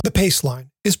The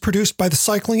Paceline is produced by the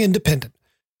Cycling Independent,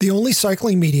 the only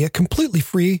cycling media completely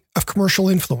free of commercial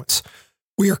influence.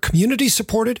 We are community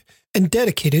supported and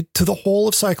dedicated to the whole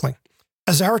of cycling.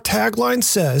 As our tagline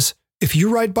says, if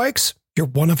you ride bikes, you're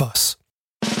one of us.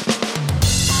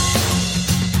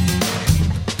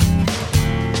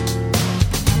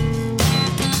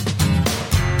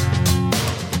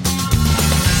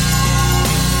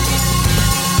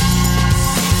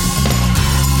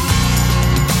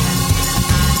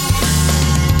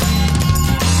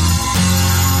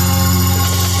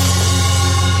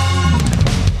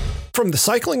 From the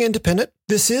Cycling Independent,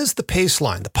 this is The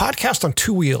Paceline, the podcast on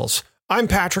two wheels. I'm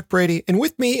Patrick Brady, and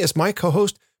with me is my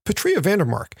co-host, Patria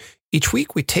Vandermark. Each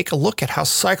week, we take a look at how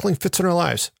cycling fits in our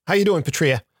lives. How you doing,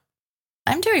 Patria?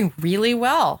 I'm doing really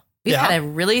well. We've had a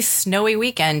really snowy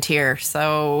weekend here,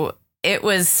 so it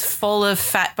was full of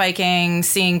fat biking,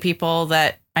 seeing people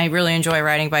that I really enjoy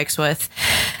riding bikes with,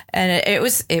 and it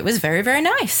was very, very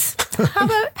nice. How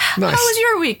was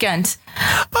your weekend?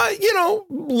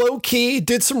 Low key,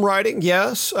 did some riding.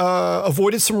 Yes.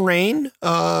 Avoided some rain.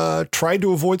 Tried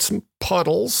to avoid some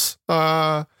puddles.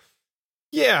 You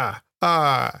know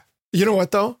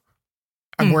what though?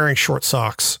 I'm wearing short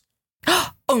socks.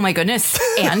 Oh my goodness.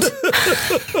 And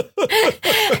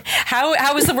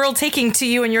how is the world taking to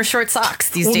you and your short socks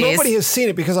these days? Nobody has seen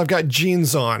it because I've got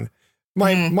jeans on.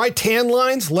 My tan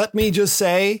lines, let me just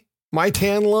say, my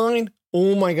tan line,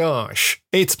 oh my gosh.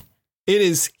 It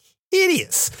is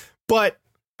hideous. But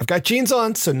I've got jeans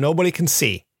on so nobody can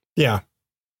see. Yeah.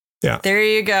 There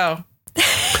you go.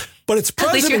 But it's President's Day.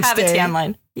 At least you have a tan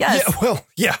line. Yes. Yeah, well,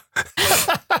 yeah.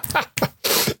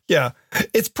 Yeah.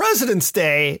 It's President's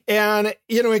Day. And,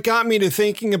 it got me to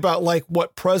thinking about like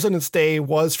what President's Day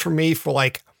was for me for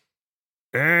like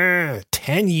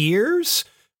 10 years.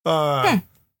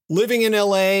 Living in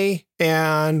LA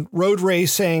and road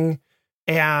racing.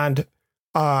 And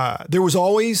there was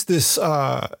always this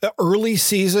early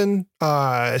season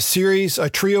series, a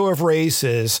trio of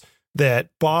races that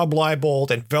Bob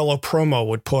Leibold and Velo Promo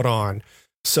would put on.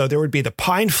 So there would be the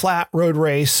Pine Flat Road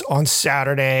Race on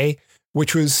Saturday,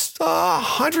 which was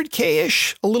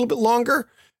 100K-ish, a little bit longer.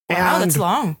 Wow, that's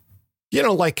long.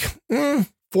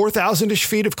 4,000-ish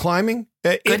feet of climbing.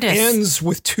 It ends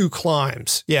with 2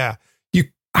 climbs. Yeah.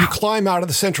 You climb out of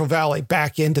the Central Valley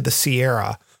back into the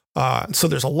Sierra. So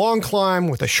there's a long climb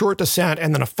with a short descent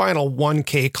and then a final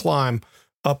 1K climb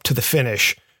up to the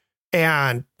finish.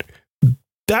 And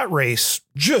that race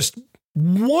just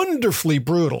wonderfully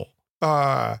brutal.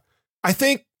 I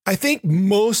think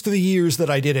most of the years that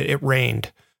I did it, it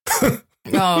rained.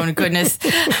 Oh, goodness.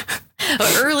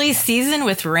 Early season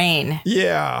with rain.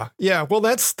 Yeah. Well,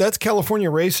 that's California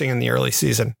racing in the early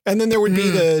season. And then there would be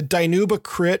the Dinuba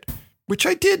Crit, which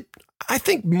I did, I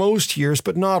think, most years,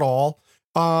 but not all.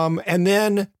 And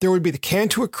then there would be the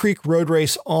Cantua Creek Road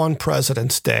Race on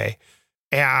President's Day.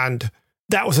 And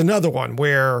that was another one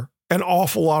where an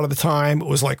awful lot of the time it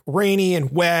was like rainy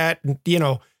and wet. And,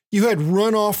 you had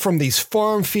runoff from these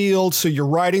farm fields. So you're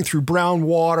riding through brown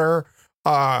water.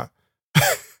 I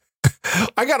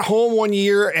got home one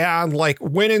year and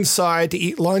went inside to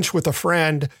eat lunch with a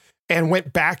friend and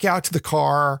went back out to the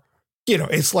car.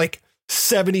 It's like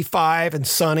 75 and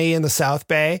sunny in the South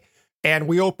Bay. And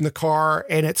we opened the car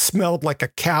and it smelled like a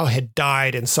cow had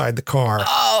died inside the car.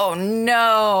 Oh,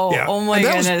 no. Yeah. Oh, my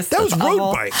goodness. That was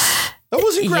road bikes. That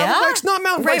wasn't gravel bikes, not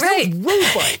mountain bikes. Right. That was road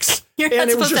bikes. You're not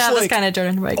supposed to have this kind of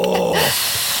dirt bike. Oh,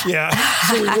 yeah.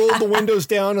 So we rolled the windows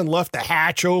down and left the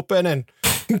hatch open and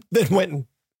then went and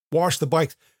washed the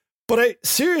bikes. But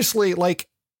seriously,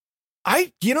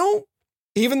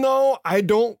 even though I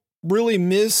don't really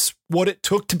miss what it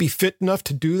took to be fit enough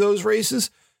to do those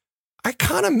races, I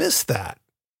kind of miss that.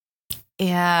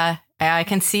 Yeah, I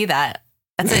can see that.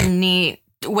 That's a neat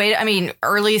way. I mean,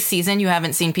 early season, you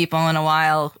haven't seen people in a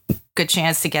while. Good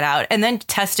chance to get out. And then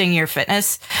testing your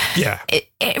fitness. Yeah.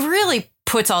 It really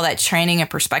puts all that training in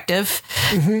perspective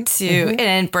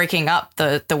and breaking up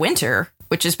the winter,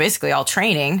 which is basically all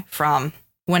training from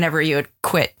whenever you had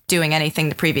quit doing anything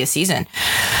the previous season.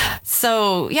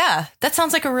 So, yeah, that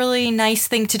sounds like a really nice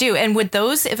thing to do. And would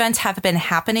those events have been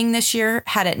happening this year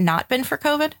had it not been for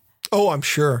COVID? Oh, I'm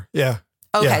sure. Yeah.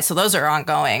 Okay. So those are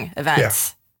ongoing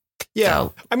events. Yeah.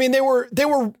 So, I mean, they were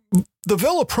the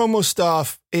Velo Promo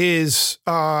stuff is,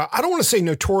 I don't want to say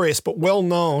notorious, but well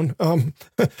known.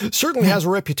 Certainly has a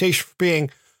reputation for being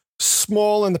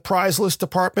small in the prize list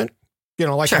department.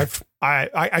 Sure.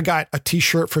 I got a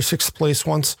T-shirt for 6th place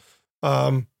once.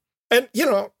 And,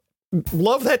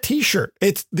 love that T-shirt.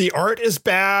 The art is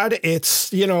bad.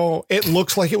 It's, it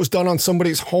looks like it was done on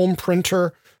somebody's home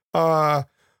printer. But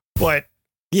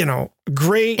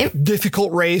great,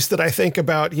 difficult race that I think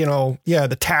about,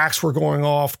 the tacks were going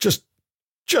off, just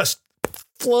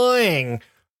flying,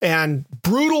 and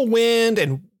brutal wind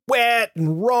and wet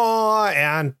and raw,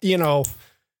 and,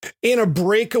 in a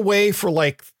breakaway for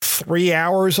like 3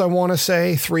 hours, I want to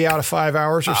say 3 out of 5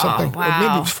 hours or something. Wow. Or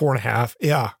maybe it was 4.5.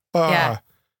 Yeah.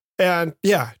 And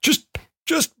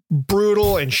just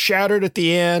brutal and shattered at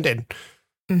the end, and,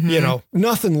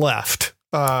 nothing left.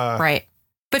 Right.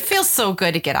 But feels so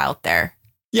good to get out there.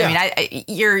 Yeah. I mean,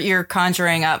 you're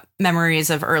conjuring up memories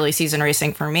of early season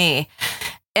racing for me,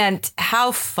 and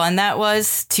how fun that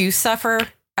was to suffer.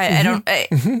 Again,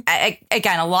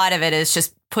 a lot of it is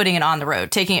just putting it on the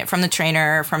road, taking it from the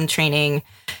trainer, from training,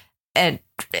 and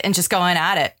just going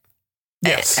at it.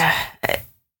 Yes.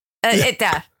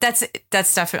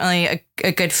 That's definitely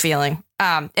a good feeling.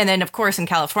 And then, of course, in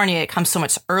California, it comes so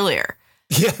much earlier.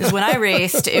 Because when I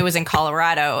raced, it was in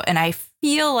Colorado, and I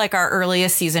feel like our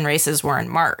earliest season races were in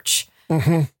March.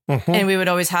 And we would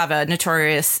always have a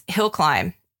notorious hill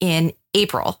climb in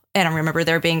April. And I remember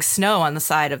there being snow on the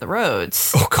side of the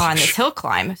roads on this hill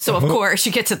climb. So, of course,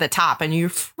 you get to the top and you're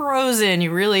frozen.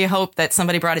 You really hope that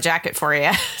somebody brought a jacket for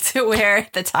you to wear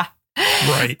at the top.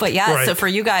 Right. But so for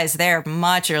you guys there,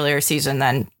 much earlier season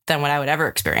than what I would ever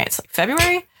experience. Like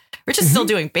February, we're just still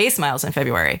doing base miles in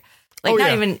February. Like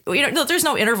there's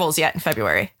no intervals yet in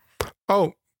February.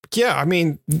 Oh, yeah. I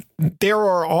mean, there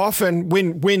are often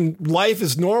when life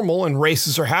is normal and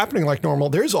races are happening like normal,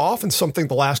 there's often something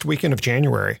the last weekend of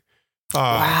January.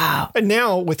 Wow. And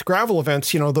now with gravel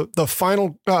events, the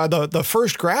final, the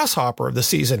first grasshopper of the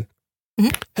season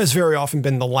has very often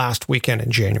been the last weekend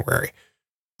in January.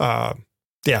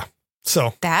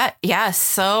 So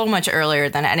so much earlier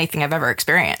than anything I've ever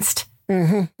experienced.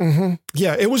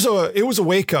 Yeah, it was a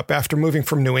wake up after moving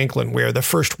from New England, where the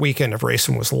first weekend of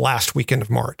racing was the last weekend of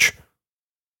March.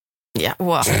 Yeah,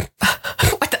 well,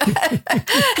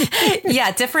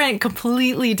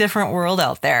 completely different world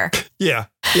out there. Yeah.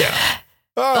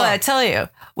 Well, I tell you,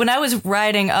 when I was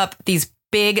riding up these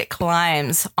big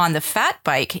climbs on the fat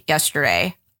bike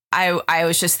yesterday, I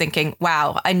was just thinking,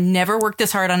 wow, I never worked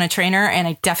this hard on a trainer, and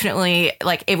I definitely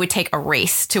it would take a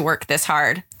race to work this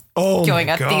hard. Going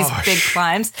up these big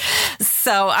climbs.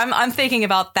 So I'm thinking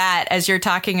about that as you're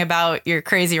talking about your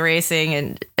crazy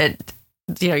racing and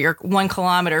your 1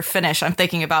 kilometer finish. I'm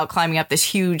thinking about climbing up this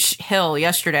huge hill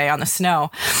yesterday on the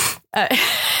snow.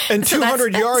 And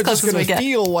 200 yards is going to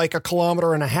feel like 1.5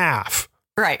 kilometers.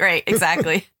 Right,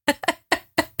 exactly.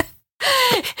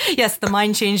 Yes, the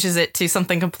mind changes it to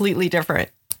something completely different.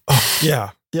 Oh,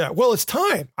 yeah. Well, it's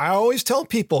time. I always tell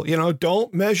people,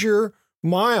 don't measure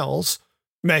miles.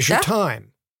 Measure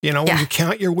time. When you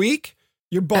count your week,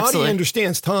 your body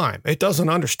understands time. It doesn't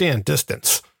understand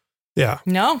distance. Yeah.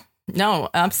 No,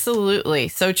 absolutely.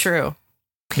 So true.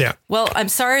 Yeah. Well, I'm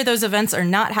sorry those events are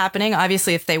not happening.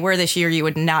 Obviously, if they were this year, you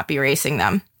would not be racing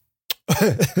them.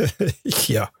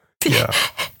 Yeah.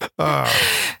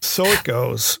 So it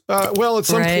goes. Well, at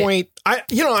some point, I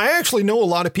actually know a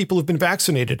lot of people who've been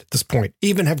vaccinated at this point,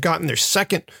 even have gotten their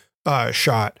second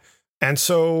shot. And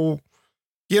so,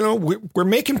 we're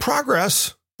making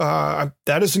progress.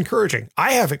 That is encouraging.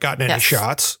 I haven't gotten any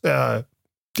shots.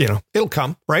 It'll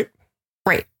come, right?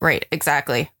 Right.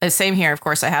 Exactly. The same here. Of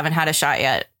course, I haven't had a shot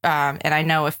yet. And I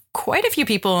know of quite a few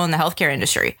people in the healthcare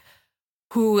industry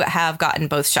who have gotten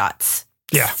both shots.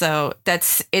 Yeah. So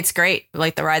it's great.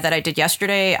 Like the ride that I did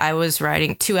yesterday, I was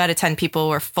riding 2 out of 10 people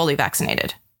were fully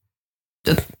vaccinated.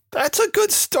 That's a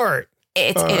good start.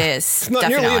 It is. It's not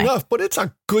nearly enough, but it's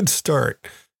a good start.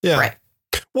 Yeah. Right.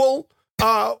 Well,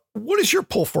 what is your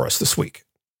poll for us this week?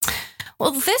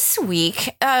 Well, this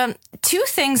week, 2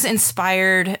 things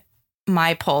inspired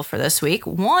my poll for this week.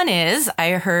 One is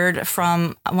I heard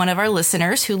from one of our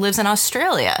listeners who lives in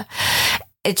Australia.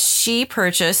 She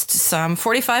purchased some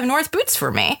 45 North boots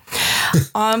for me.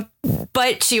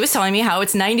 But she was telling me how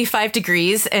it's 95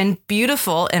 degrees and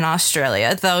beautiful in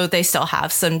Australia, though they still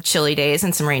have some chilly days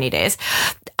and some rainy days.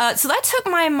 So that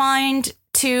took my mind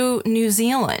to New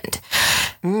Zealand.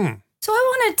 So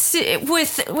I wanted to,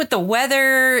 with the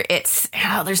weather,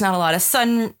 there's not a lot of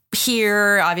sun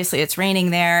here. Obviously, it's raining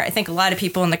there. I think a lot of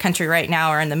people in the country right now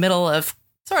are in the middle of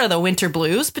sort of the winter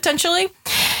blues, potentially.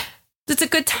 It's a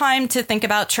good time to think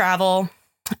about travel.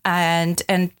 And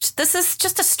this is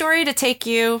just a story to take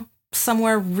you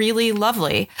somewhere really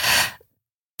lovely.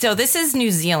 So this is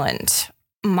New Zealand.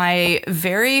 My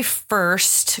very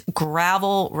first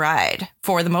gravel ride,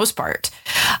 for the most part.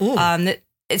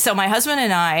 So my husband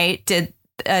and I did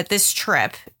this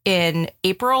trip in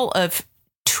April of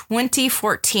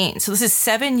 2014. So this is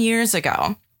 7 years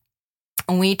ago.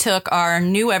 and we took our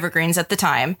new Evergreens at the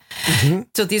time. Mm-hmm.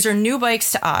 So these are new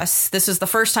bikes to us. This is the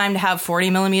first time to have 40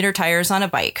 millimeter tires on a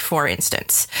bike, for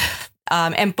instance.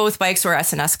 And both bikes were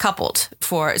S&S coupled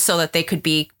so that they could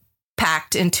be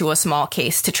packed into a small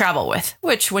case to travel with,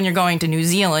 which when you're going to New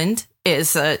Zealand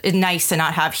is nice to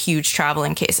not have huge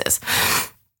traveling cases.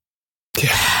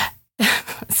 Yeah.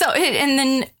 So, and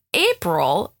then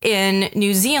April in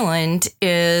New Zealand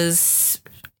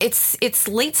it's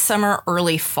late summer,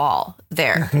 early fall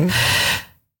there. Mm-hmm.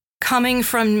 Coming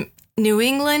from New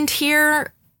England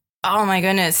here, oh my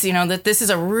goodness, that this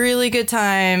is a really good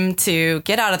time to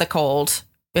get out of the cold.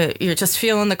 You're just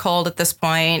feeling the cold at this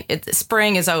point.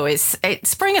 Spring is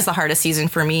the hardest season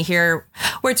for me here,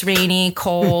 where it's rainy,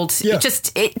 cold. Yeah. It's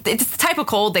the type of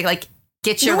cold they like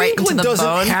get you right into the bone. New England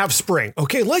doesn't have spring.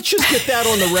 Okay, let's just get that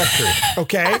on the record.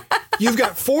 Okay, you've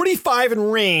got 45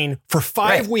 and rain for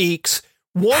 5 weeks.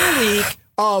 1 week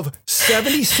of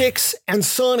 76 and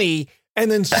sunny,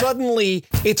 and then suddenly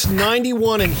it's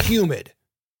 91 and humid.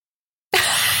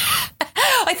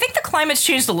 I think the climate's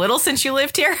changed a little since you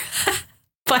lived here.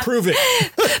 But, prove it.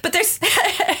 But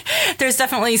there's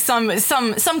definitely some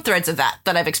threads of that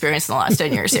I've experienced in the last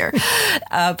 10 years here.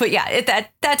 But yeah,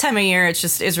 at that time of year,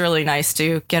 it's really nice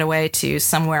to get away to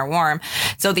somewhere warm.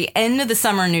 So the end of the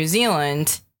summer in New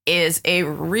Zealand is a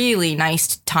really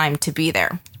nice time to be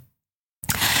there.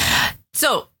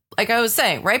 So, like I was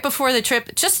saying, right before the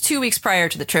trip, just 2 weeks prior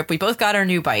to the trip, we both got our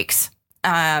new bikes.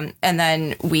 And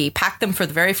then we packed them for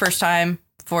the very first time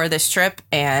for this trip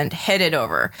and headed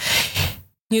over.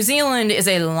 New Zealand is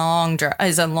a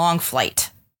long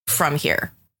flight from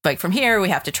here. Like from here, we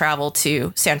have to travel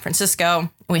to San Francisco.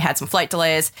 We had some flight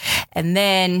delays. And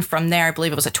then from there, I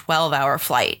believe it was a 12-hour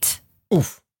flight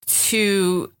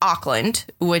to Auckland,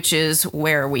 which is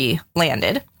where we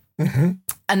landed. Mm-hmm.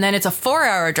 And then it's a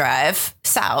 4-hour drive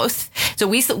south. So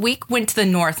we went to the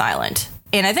North Island.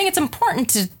 And I think it's important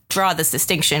to draw this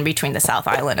distinction between the South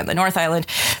Island and the North Island.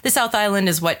 The South Island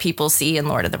is what people see in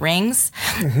Lord of the Rings.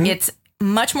 Mm-hmm. It's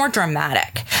much more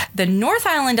dramatic. The North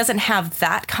Island doesn't have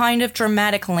that kind of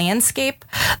dramatic landscape,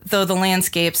 though the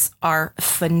landscapes are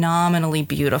phenomenally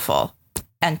beautiful.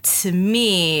 And to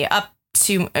me,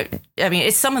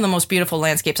 it's some of the most beautiful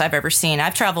landscapes I've ever seen.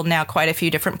 I've traveled now quite a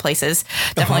few different places,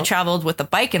 definitely traveled with the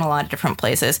bike in a lot of different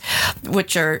places,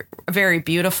 which are very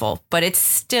beautiful, but it's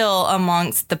still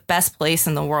amongst the best place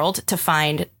in the world to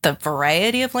find the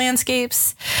variety of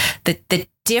landscapes, the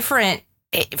different,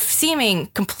 seeming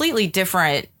completely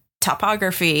different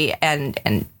topography and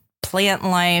plant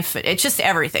life. It's just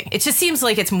everything. It just seems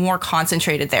like it's more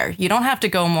concentrated there. You don't have to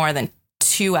go more than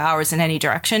 2 hours in any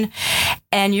direction,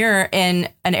 and you're in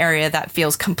an area that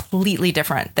feels completely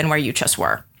different than where you just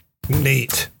were.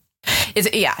 Neat.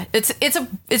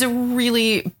 It's a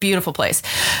really beautiful place.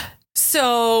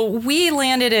 So we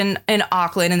landed in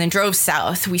Auckland and then drove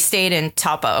south. We stayed in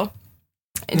Taupo,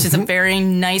 which is a very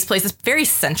nice place. It's very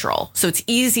central, so it's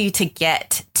easy to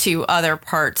get to other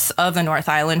parts of the North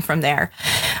Island from there.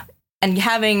 And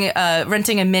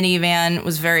renting a minivan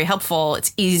was very helpful.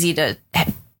 It's easy to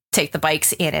take the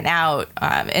bikes in and out.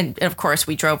 And of course,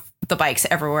 we drove the bikes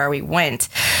everywhere we went.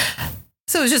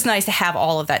 So it was just nice to have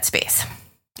all of that space.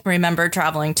 Remember,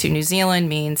 traveling to New Zealand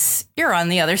means you're on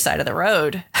the other side of the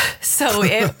road. So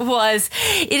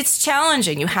it's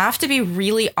challenging. You have to be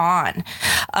really on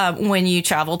when you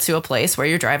travel to a place where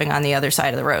you're driving on the other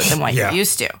side of the road than what you're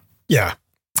used to. Yeah.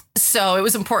 So it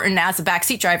was important as a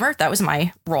backseat driver, that was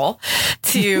my role,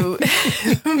 to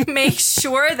make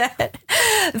sure that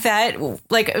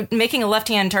like making a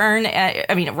left-hand turn,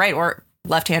 right or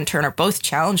left-hand turn are both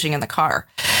challenging in the car.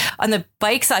 On the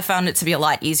bikes, I found it to be a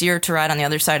lot easier to ride on the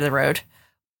other side of the road.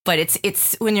 But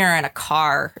it's when you're in a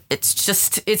car, it's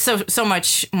so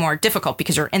much more difficult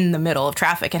because you're in the middle of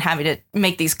traffic and having to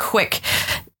make these quick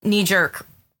knee-jerk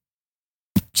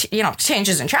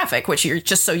changes in traffic, which you're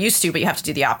just so used to, but you have to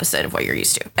do the opposite of what you're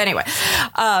used to. Anyway,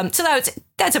 so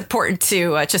that's important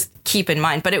to just keep in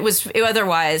mind. But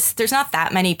otherwise, there's not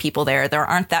that many people there. There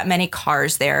aren't that many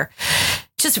cars there.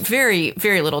 Just very,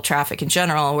 very little traffic in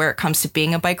general. Where it comes to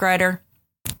being a bike rider,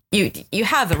 you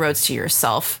have the roads to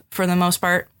yourself for the most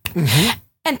part. Mm-hmm.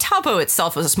 And Taupo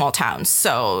itself was a small town,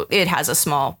 so it has a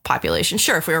small population.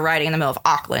 Sure, if we were riding in the middle of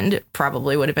Auckland, it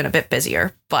probably would have been a bit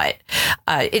busier, but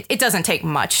it doesn't take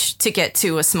much to get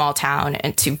to a small town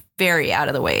and to very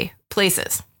out-of-the-way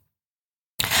places.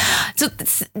 So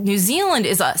New Zealand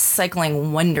is a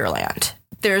cycling wonderland.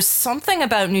 There's something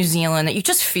about New Zealand that you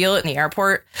just feel it in the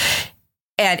airport,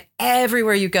 and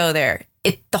everywhere you go there,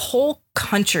 the whole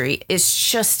country is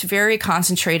just very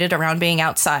concentrated around being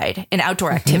outside and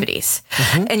outdoor activities.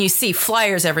 And you see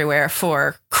flyers everywhere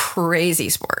for crazy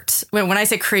sports. When I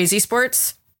say crazy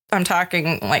sports, I'm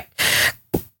talking like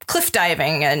cliff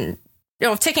diving and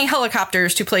taking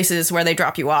helicopters to places where they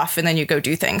drop you off and then you go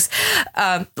do things.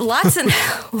 Lots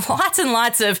and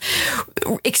lots of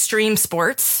extreme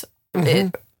sports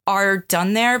are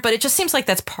done there, but it just seems like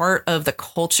that's part of the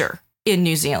culture in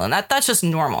New Zealand. That's just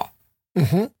normal.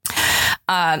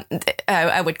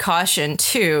 I would caution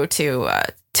too to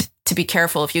be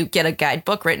careful if you get a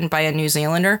guidebook written by a New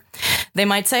Zealander. They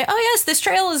might say, "Oh yes, this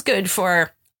trail is good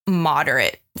for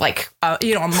moderate, a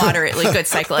moderately good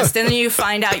cyclist," and then you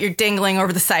find out you're dangling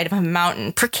over the side of a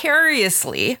mountain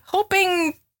precariously,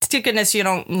 hoping to goodness you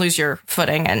don't lose your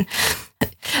footing. And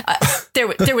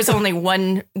there was only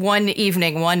one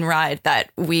evening, one ride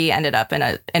that we ended up in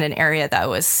an area that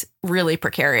was really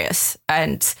precarious,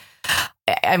 and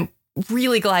I'm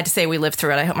really glad to say we lived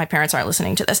through it. I hope my parents aren't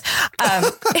listening to this.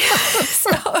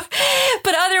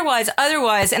 But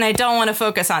otherwise, and I don't want to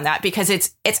focus on that because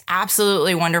it's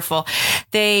absolutely wonderful.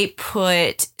 They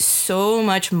put so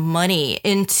much money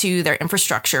into their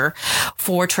infrastructure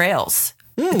for trails.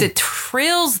 The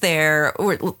trails there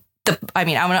were I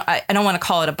don't want to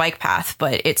call it a bike path,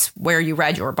 but it's where you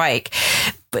ride your bike.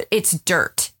 But it's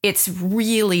dirt. It's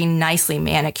really nicely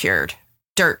manicured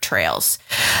dirt trails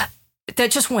that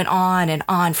just went on and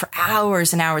on for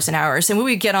hours and hours and hours. And we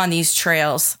would get on these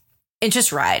trails and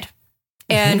just ride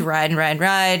and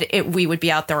ride. We would be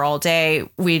out there all day.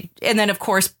 And then, of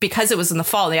course, because it was in the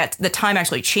fall, the time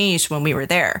actually changed when we were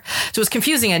there. So it was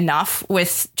confusing enough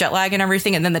with jet lag and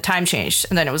everything. And then the time changed.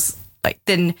 And then it was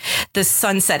then the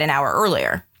sun set an hour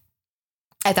earlier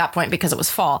at that point because it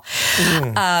was fall.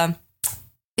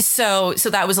 So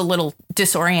that was a little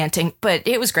disorienting, but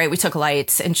it was great. We took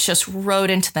lights and just rode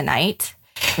into the night.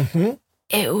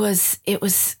 It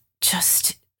was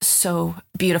just so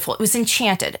beautiful. It was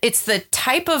enchanted. It's the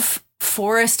type of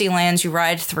foresty lands you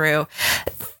ride through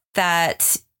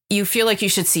that you feel like you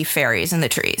should see fairies in the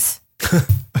trees.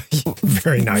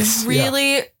 Very nice.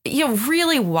 Really,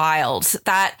 really wild.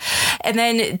 And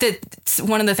then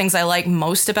one of the things I like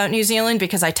most about New Zealand,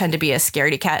 because I tend to be a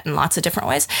scaredy cat in lots of different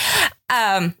ways.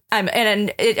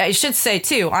 I should say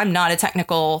too, I'm not that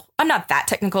technical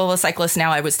of a cyclist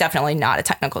now. I was definitely not a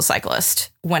technical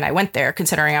cyclist when I went there,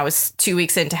 considering I was 2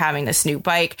 weeks into having this new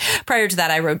bike. Prior to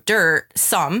that, I rode dirt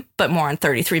some, but more on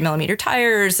 33 millimeter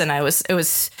tires. And it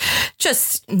was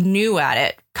just new at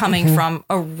it, coming from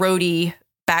a roady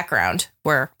background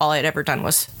where all I'd ever done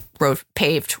was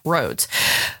paved roads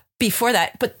before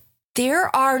that. But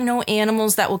there are no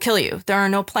animals that will kill you. There are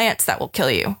no plants that will kill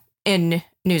you in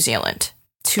New Zealand,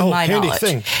 to my knowledge.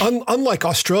 Thing. Unlike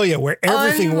Australia, where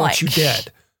everything wants you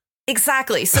dead.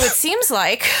 Exactly. So it seems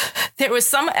like there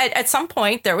was at some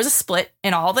point there was a split,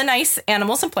 and all the nice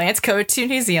animals and plants go to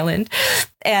New Zealand,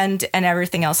 and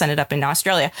everything else ended up in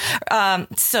Australia.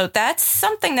 So that's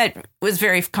something that was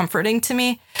very comforting to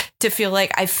me, to feel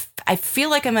like I feel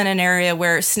like I'm in an area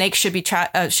where snakes should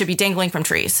be dangling from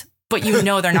trees, but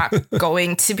they're not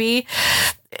going to be.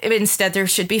 Instead, there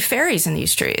should be fairies in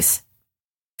these trees,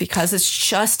 because it's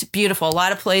just beautiful. A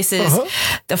lot of places,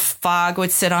 the fog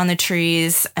would sit on the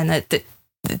trees, and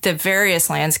the various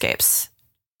landscapes.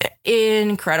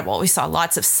 Incredible. We saw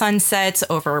lots of sunsets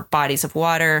over bodies of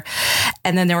water.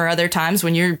 And then there were other times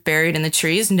when you're buried in the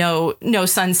trees, no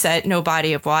sunset, no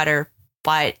body of water,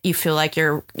 but you feel like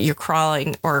you're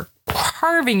crawling or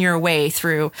carving your way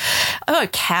through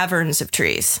caverns of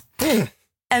trees.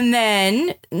 And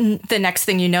then the next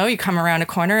thing you know, you come around a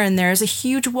corner and there's a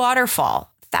huge waterfall.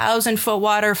 1,000-foot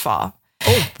waterfall.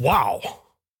 Oh, wow.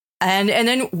 And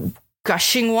then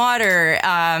gushing water.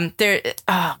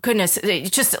 Goodness,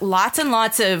 just lots and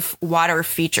lots of water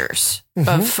features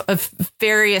of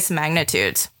various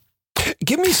magnitudes.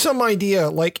 Give me some idea,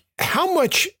 like how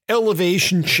much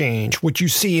elevation change would you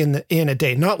see in a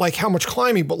day? Not like how much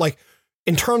climbing, but like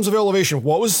in terms of elevation,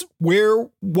 what was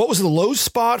the low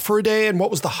spot for a day and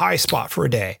what was the high spot for a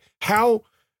day? How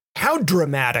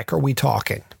dramatic are we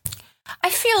talking? I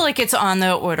feel like it's on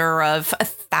the order of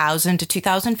 1,000 to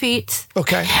 2,000 feet.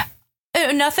 Okay.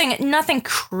 Nothing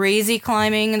crazy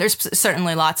climbing. There's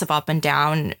certainly lots of up and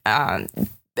down, and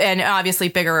obviously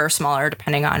bigger or smaller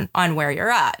depending on where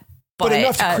you're at. But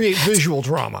enough to create visual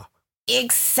drama.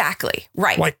 Exactly.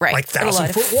 Right. Like right.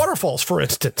 1,000-foot waterfalls, for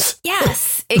instance.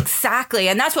 Yes, exactly.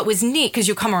 And that's what was neat, because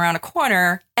you come around a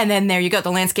corner and then there you go.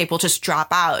 The landscape will just drop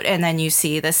out, and then you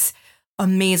see this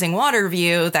amazing water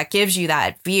view that gives you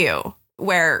that view,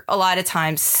 where a lot of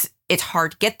times it's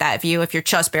hard to get that view if you're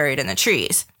just buried in the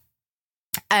trees.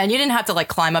 And you didn't have to like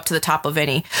climb up to the top of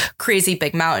any crazy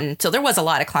big mountain. So there was a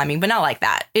lot of climbing, but not like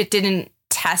that. I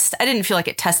didn't feel like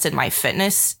it tested my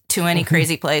fitness to any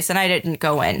crazy place. And I didn't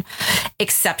go in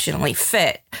exceptionally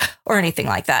fit or anything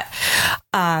like that.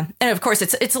 And of course,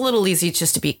 it's a little easy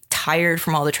just to be tired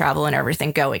from all the travel and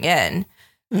everything going in.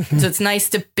 So it's nice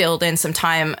to build in some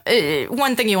time.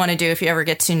 One thing you want to do if you ever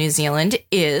get to New Zealand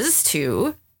is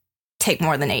to take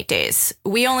more than 8 days.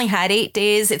 We only had 8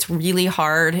 days. It's really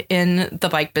hard in the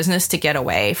bike business to get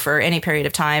away for any period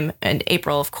of time. And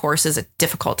April, of course, is a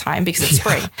difficult time because it's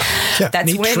spring. Yeah,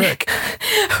 that's when trick.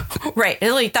 Right.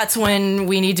 Like, that's when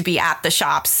we need to be at the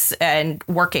shops and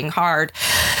working hard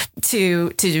to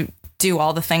do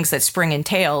all the things that spring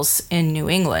entails in New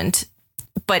England.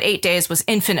 But 8 days was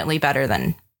infinitely better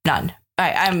than none.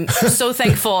 I'm so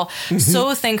thankful,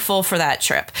 so thankful for that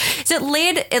trip. So it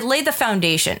laid the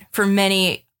foundation for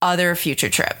many other future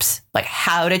trips, like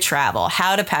how to travel,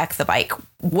 how to pack the bike,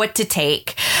 what to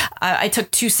take. I took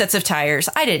 2 sets of tires.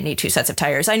 I didn't need 2 sets of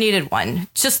tires. I needed one,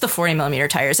 just the 40 millimeter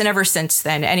tires. And ever since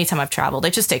then, anytime I've traveled, I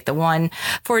just take the one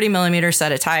 40 millimeter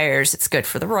set of tires. It's good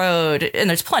for the road. And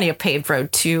there's plenty of paved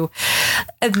road too.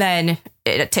 And then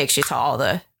it takes you to all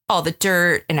the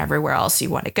dirt and everywhere else you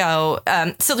want to go.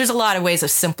 So there's a lot of ways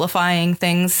of simplifying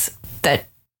things that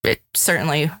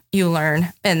certainly you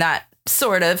learn in that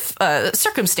sort of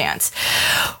circumstance,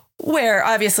 where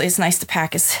obviously it's nice to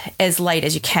pack as light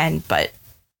as you can. But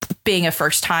being a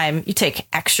first time, you take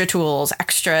extra tools,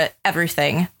 extra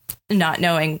everything, not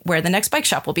knowing where the next bike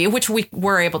shop will be, which we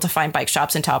were able to find bike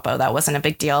shops in Taupo. That wasn't a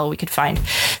big deal. We could find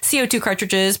CO2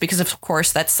 cartridges because, of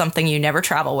course, that's something you never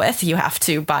travel with. You have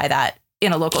to buy that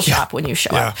in a local shop when you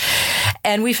show up.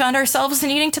 And we found ourselves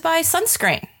needing to buy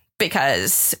sunscreen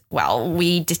because, well,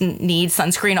 we didn't need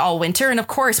sunscreen all winter. And of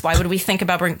course, why would we think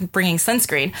about bringing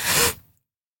sunscreen?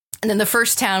 And then the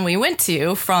first town we went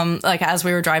to from, like, as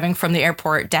we were driving from the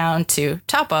airport down to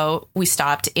Taupo, we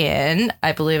stopped in,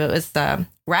 I believe it was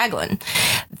Raglan.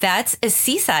 That's a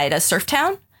seaside, a surf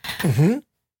town. And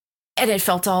it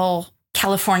felt all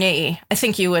California-y. I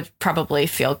think you would probably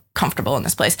feel comfortable in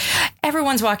this place.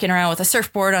 Everyone's walking around with a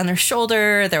surfboard on their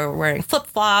shoulder. They're wearing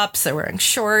flip-flops. They're wearing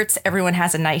shorts. Everyone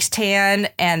has a nice tan.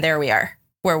 And there we are.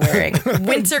 We're wearing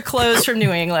winter clothes from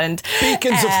New England.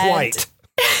 Beacons of white.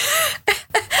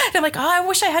 And I'm like, oh, I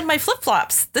wish I had my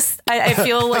flip-flops. I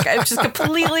feel like I'm just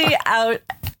completely out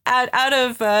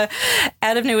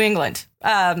of New England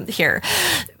here.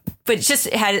 But it just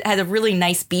had a really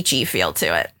nice beachy feel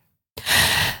to it.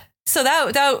 So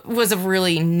that was a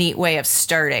really neat way of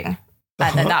starting.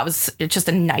 And then that was just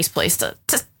a nice place to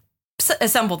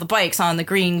assemble the bikes on the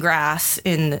green grass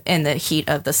in the heat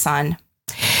of the sun.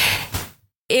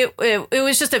 It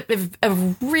was just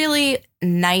a really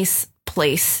nice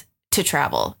place to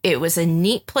travel. It was a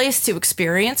neat place to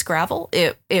experience gravel.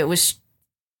 It was,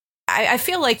 I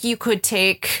feel like you could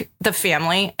take the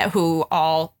family who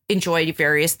all enjoyed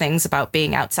various things about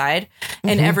being outside,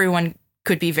 and everyone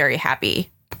could be very happy.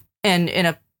 And in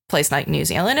a place like New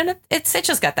Zealand, and it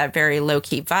just got that very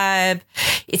low-key vibe.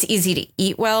 It's easy to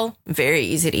eat well, very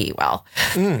easy to eat well.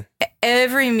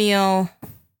 Every meal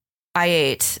I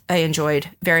ate, I enjoyed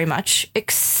very much,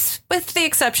 with the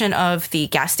exception of the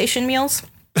gas station meals.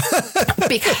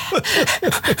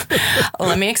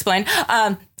 Let me explain.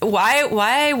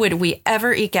 Why would we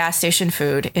ever eat gas station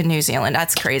food in New Zealand?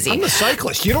 That's crazy. I'm a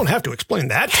cyclist. You don't have to explain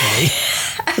that to me.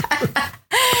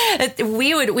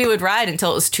 We would ride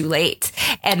until it was too late.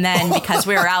 And then because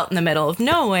we were out in the middle of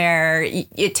nowhere,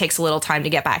 it takes a little time to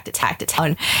get back to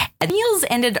town. And meals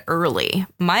ended early.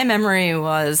 My memory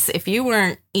was if you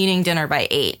weren't eating dinner by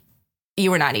 8, you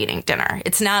were not eating dinner.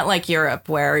 It's not like Europe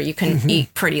where you can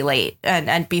eat pretty late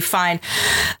and be fine.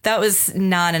 That was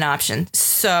not an option.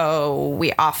 So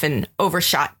we often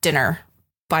overshot dinner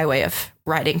by way of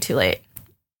riding too late,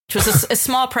 which was a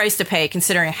small price to pay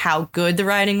considering how good the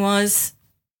riding was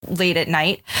late at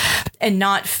night and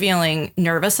not feeling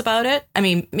nervous about it. I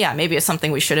mean, yeah, maybe it's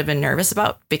something we should have been nervous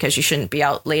about because you shouldn't be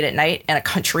out late at night in a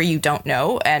country you don't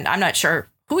know. And I'm not sure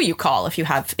who you call if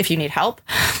you need help.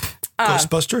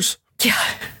 Ghostbusters? Yeah,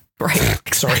 right.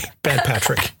 Sorry, bad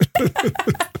Patrick.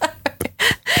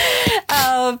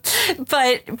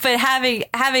 But having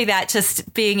that,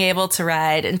 just being able to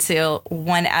ride until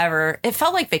whenever, it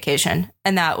felt like vacation.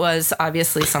 And that was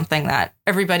obviously something that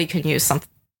everybody could use some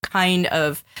kind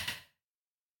of,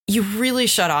 you really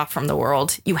shut off from the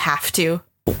world. You have to.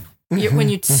 When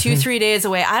you're 2-3 days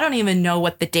away, I don't even know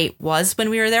what the date was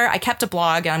when we were there. I kept a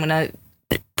blog. I'm going to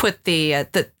put the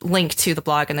link to the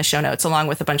blog in the show notes along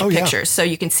with a bunch of pictures so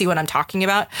you can see what I'm talking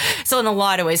about. So in a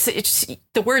lot of ways, it's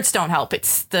the words don't help.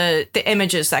 It's the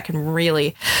images that can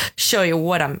really show you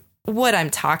what I'm what I'm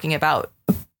talking about.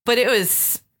 But it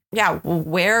was, yeah,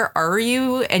 where are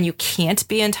you? And you can't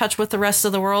be in touch with the rest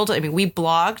of the world. I mean, we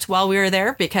blogged while we were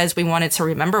there because we wanted to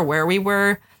remember where we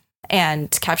were and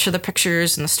capture the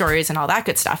pictures and the stories and all that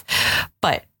good stuff.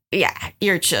 But yeah,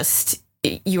 you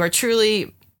are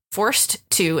truly forced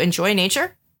to enjoy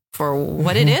nature for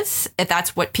what it is. If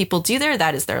that's what people do there,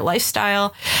 that is their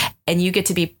lifestyle. And you get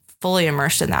to be fully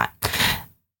immersed in that.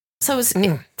 So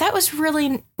that was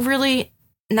really, really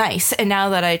nice. And now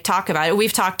that I talk about it,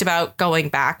 we've talked about going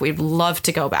back. We'd love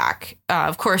to go back.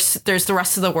 Of course, there's the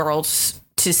rest of the world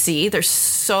to see. There's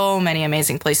so many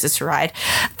amazing places to ride.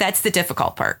 That's the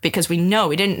difficult part because we know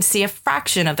we didn't see a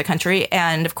fraction of the country.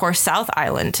 And of course, South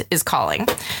Island is calling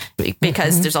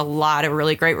because there's a lot of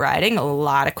really great riding, a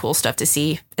lot of cool stuff to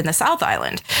see in the South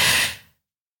Island.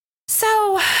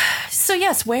 So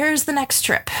yes, where's the next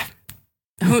trip?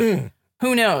 Who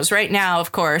knows? Right now,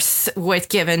 of course, with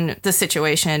given the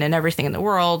situation and everything in the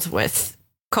world with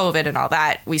COVID and all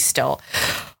that, we still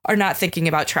are not thinking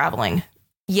about traveling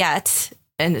yet.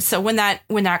 And so when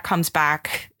that comes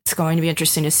back, it's going to be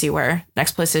interesting to see where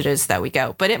next place it is that we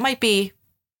go. But it might be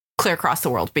clear across the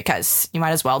world because you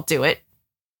might as well do it,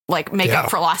 like make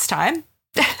up for lost time.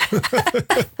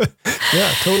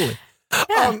 Yeah, totally.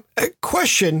 Yeah.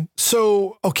 Question.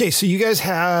 So you guys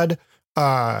had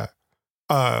a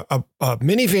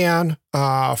minivan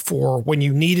for when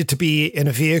you needed to be in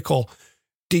a vehicle.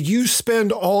 Did you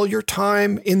spend all your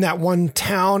time in that one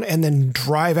town and then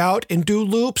drive out and do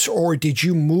loops, or did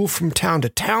you move from town to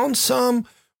town some?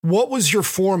 What was your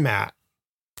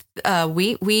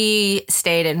We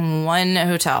stayed in one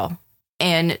hotel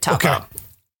in Tokyo,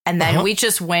 and then we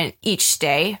just went each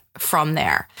day from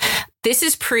there. This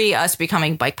is pre us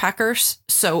becoming bikepackers.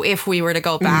 So if we were to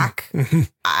go back,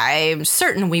 I'm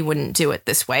certain we wouldn't do it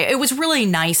this way. It was really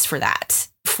nice for that.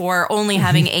 For only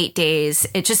having 8 days,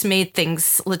 it just made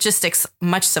logistics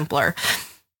much simpler.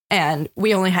 And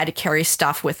we only had to carry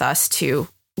stuff with us so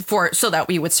that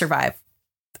we would survive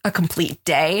a complete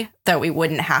day, that we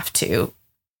wouldn't have to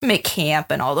make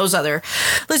camp and all those other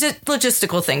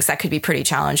logistical things that could be pretty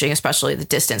challenging, especially the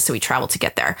distance that we traveled to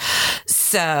get there.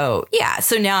 So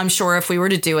now I'm sure if we were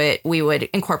to do it, we would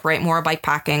incorporate more bike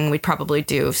packing. We'd probably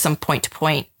do some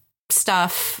point-to-point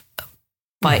stuff.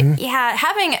 But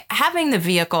having the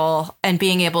vehicle and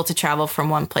being able to travel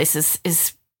from one place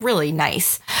is really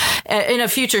nice. In a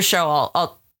future show,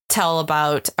 I'll tell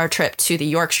about our trip to the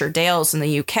Yorkshire Dales in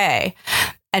the UK.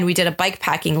 And we did a bike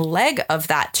packing leg of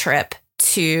that trip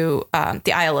to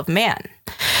the Isle of Man.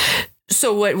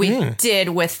 So what we did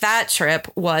with that trip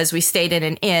was we stayed in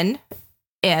an inn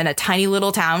in a tiny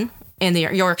little town in the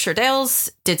Yorkshire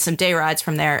Dales, did some day rides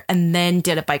from there, and then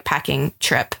did a bike packing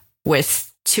trip with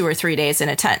 2 or 3 days in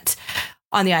a tent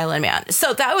on the Isle of Man.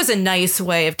 So that was a nice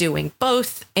way of doing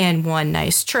both in one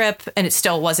nice trip. And it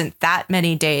still wasn't that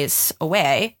many days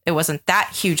away. It wasn't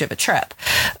that huge of a trip,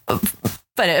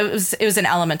 but it was an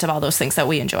element of all those things that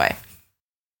we enjoy.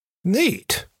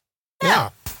 Neat. Yeah.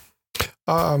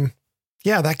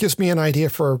 That gives me an idea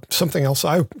for something else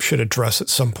I should address at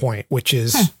some point, which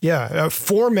is, different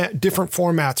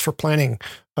formats for planning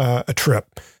a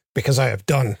trip, because I have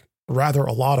done rather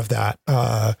a lot of that.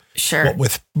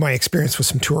 With my experience with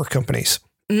some tour companies.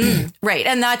 Right.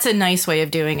 And that's a nice way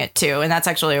of doing it too. And that's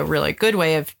actually a really good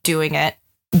way of doing it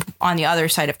on the other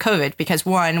side of COVID, because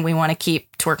one, we want to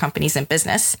keep tour companies in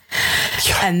business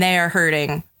and they are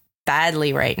hurting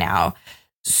badly right now.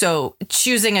 So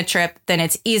choosing a trip, then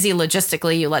it's easy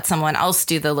logistically. You let someone else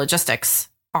do the logistics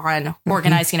on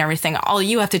organizing everything. All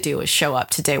you have to do is show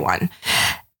up to day one.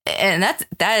 And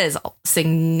that is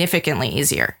significantly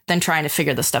easier than trying to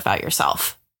figure this stuff out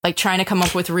yourself. Like trying to come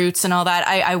up with routes and all that.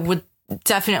 I would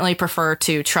definitely prefer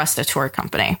to trust a tour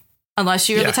company, unless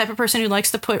you're the type of person who likes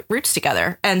to put routes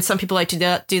together. And some people like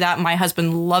to do that. My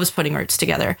husband loves putting routes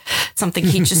together. It's something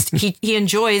he just he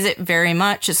enjoys it very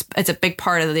much. It's a big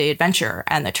part of the adventure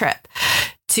and the trip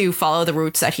to follow the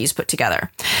routes that he's put together.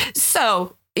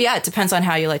 So yeah, it depends on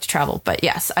how you like to travel. But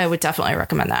yes, I would definitely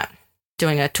recommend that,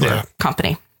 doing a tour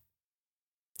company.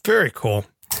 Very cool.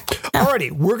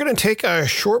 Alrighty, we're going to take a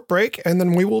short break and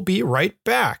then we will be right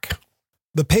back.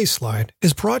 The Paceline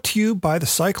is brought to you by the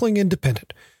Cycling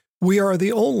Independent. We are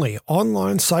the only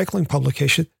online cycling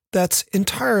publication that's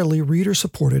entirely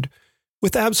reader-supported,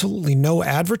 with absolutely no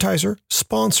advertiser,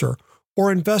 sponsor,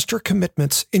 or investor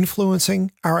commitments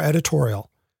influencing our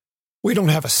editorial. We don't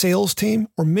have a sales team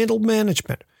or middle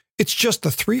management. It's just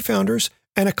the 3 founders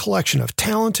and a collection of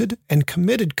talented and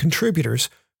committed contributors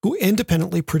who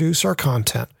independently produce our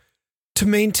content. To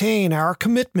maintain our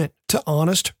commitment to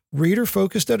honest,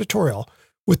 reader-focused editorial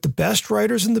with the best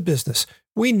writers in the business,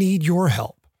 we need your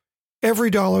help.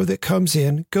 Every dollar that comes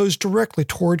in goes directly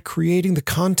toward creating the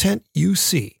content you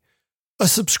see. A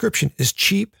subscription is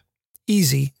cheap,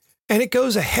 easy, and it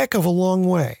goes a heck of a long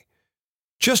way.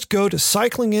 Just go to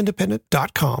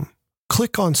cyclingindependent.com,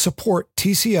 click on Support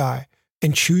TCI,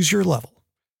 and choose your level.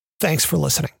 Thanks for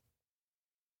listening.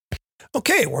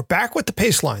 Okay, we're back with the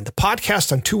Paceline, the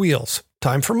podcast on two wheels.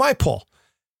 Time for my pull.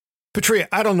 Patria,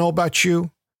 I don't know about you,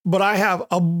 but I have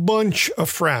a bunch of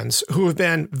friends who have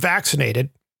been vaccinated,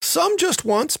 some just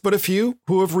once, but a few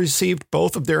who have received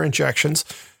both of their injections.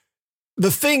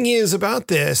 The thing is about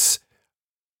this,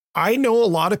 I know a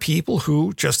lot of people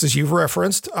who, just as you've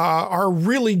referenced, are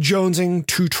really jonesing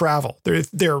to travel.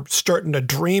 They're starting to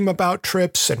dream about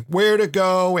trips and where to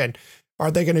go, and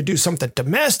are they going to do something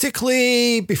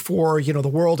domestically before, the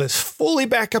world is fully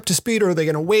back up to speed, or are they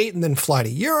going to wait and then fly to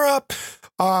Europe?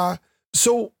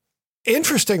 So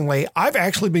interestingly, I've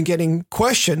actually been getting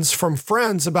questions from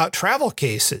friends about travel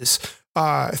cases.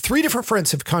 3 different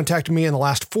friends have contacted me in the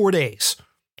last 4 days.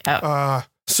 Oh.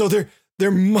 So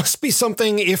there must be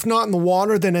something, if not in the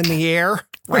water, then in the air.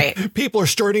 Right. People are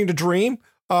starting to dream.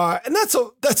 And that's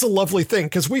a lovely thing,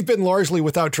 because we've been largely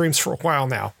without dreams for a while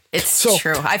now. It's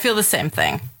true. I feel the same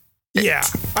thing. Yeah.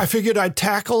 I figured I'd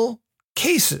tackle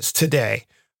cases today.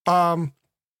 Now,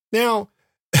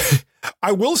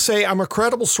 I will say I'm a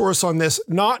credible source on this,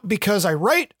 not because I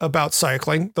write about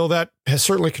cycling, though that has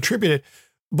certainly contributed,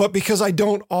 but because I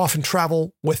don't often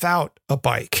travel without a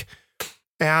bike.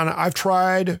 And I've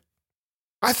tried,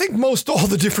 I think, most all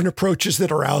the different approaches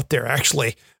that are out there,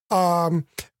 actually. And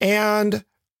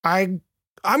I'm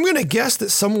going to guess that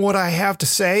some of what I have to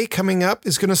say coming up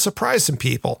is going to surprise some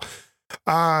people.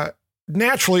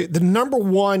 Naturally, the number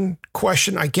one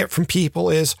question I get from people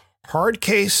is hard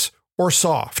case or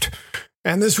soft.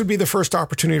 And this would be the first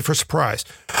opportunity for surprise.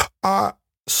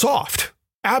 Soft.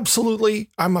 Absolutely.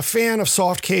 I'm a fan of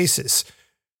soft cases.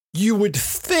 You would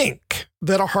think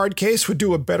that a hard case would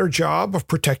do a better job of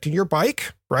protecting your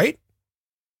bike, right?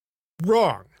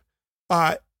 Wrong.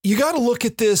 You got to look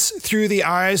at this through the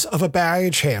eyes of a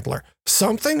baggage handler.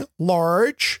 Something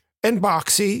large and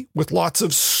boxy with lots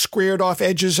of squared off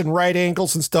edges and right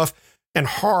angles and stuff, and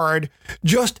hard,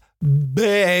 just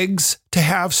begs to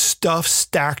have stuff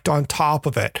stacked on top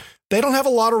of it. They don't have a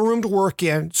lot of room to work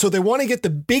in, so they want to get the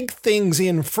big things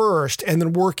in first and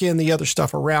then work in the other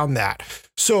stuff around that.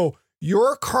 So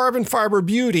your carbon fiber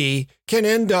beauty can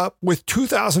end up with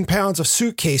 2,000 pounds of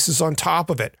suitcases on top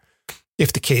of it.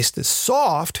 If the case is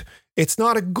soft, it's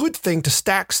not a good thing to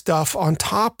stack stuff on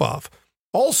top of.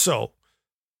 Also,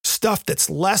 stuff that's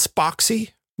less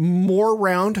boxy, more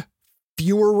round,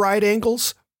 fewer right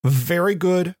angles, very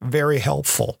good, very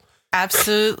helpful.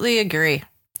 Absolutely agree.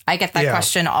 I get that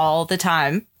question all the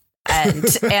time. And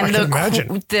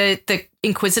the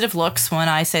inquisitive looks when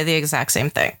I say the exact same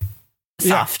thing.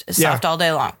 Soft all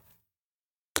day long.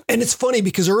 And it's funny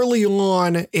because early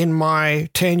on in my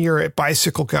tenure at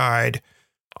Bicycle Guide,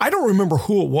 I don't remember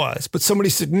who it was, but somebody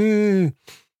said,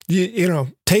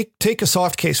 take a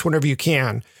soft case whenever you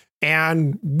can.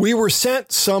 And we were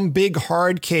sent some big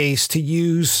hard case to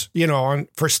use,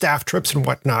 for staff trips and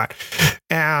whatnot.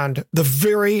 And the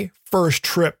very first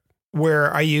trip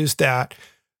where I used that,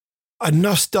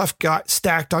 enough stuff got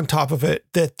stacked on top of it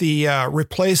that the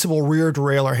replaceable rear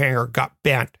derailleur hanger got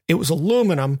bent. It was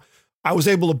aluminum. I was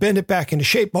able to bend it back into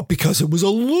shape, but because it was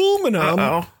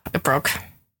aluminum, it broke.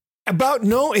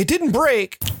 It didn't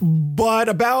break, but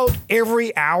about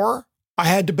every hour I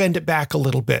had to bend it back a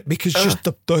little bit because just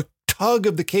the tug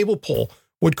of the cable pull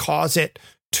would cause it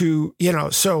to,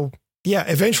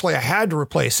 eventually I had to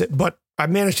replace it, but I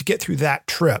managed to get through that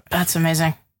trip. That's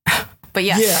amazing. But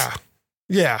yes.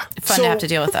 Yeah. Fun to have to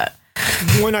deal with that.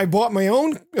 When I bought my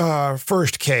own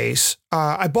first case,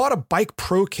 I bought a Bike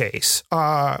Pro case,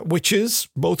 which is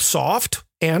both soft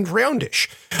and roundish.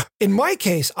 In my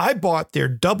case, I bought their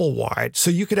double wide,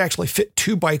 so you could actually fit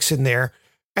 2 bikes in there.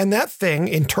 And that thing,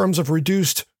 in terms of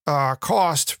reduced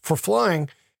cost for flying,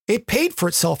 it paid for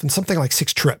itself in something like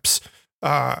 6 trips,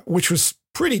 which was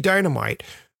pretty dynamite.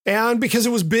 And because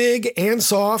it was big and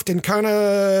soft and kind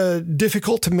of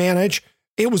difficult to manage,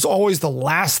 it was always the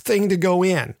last thing to go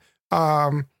in.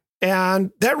 And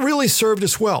that really served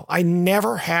us well. I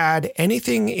never had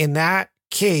anything in that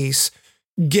case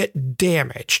get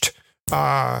damaged.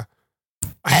 I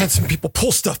had some people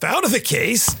pull stuff out of the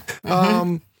case.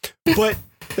 But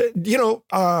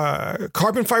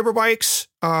carbon fiber bikes,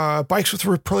 bikes with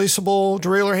replaceable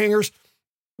derailleur hangers,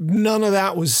 none of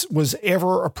that was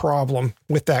ever a problem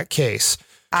with that case.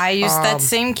 I used that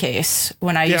same case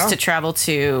when I used to travel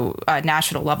to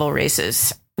national level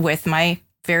races with my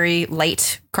very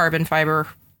light carbon fiber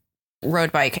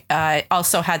road bike,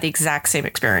 also had the exact same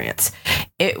experience.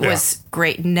 It was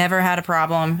great. Never had a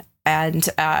problem. And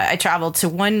I traveled to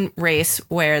one race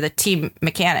where the team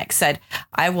mechanic said,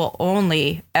 I will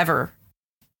only ever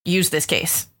use this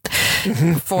case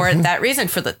for that reason,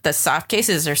 for the soft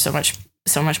cases are so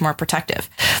much more protective.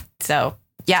 So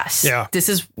yes, this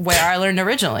is where I learned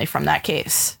originally, from that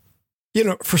case. You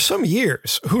know, for some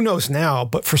years, who knows now,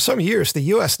 but for some years, the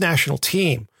U.S. national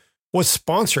team was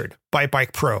sponsored by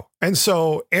Bike Pro. And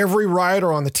so every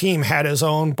rider on the team had his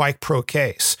own Bike Pro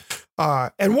case.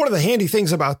 And one of the handy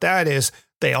things about that is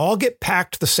they all get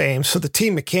packed the same. So the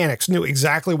team mechanics knew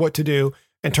exactly what to do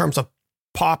in terms of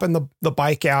popping the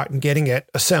bike out and getting it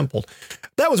assembled.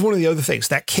 That was one of the other things.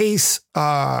 That case,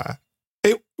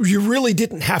 you really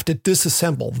didn't have to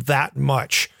disassemble that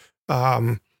much.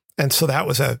 And so that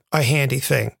was a handy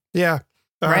thing. Yeah.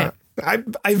 Right. I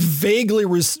vaguely,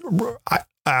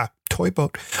 Toy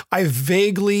Boat, I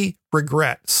vaguely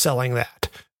regret selling that.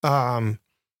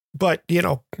 But, you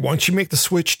know, once you make the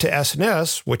switch to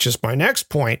S&S, which is my next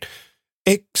point,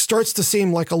 it starts to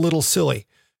seem like a little silly.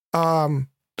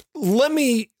 Let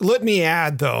me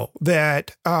add, though,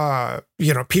 that,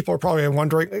 you know, people are probably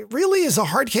wondering, really, is a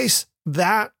hard case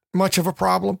that much of a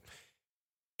problem?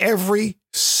 Every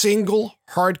single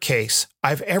hard case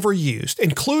I've ever used,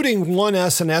 including one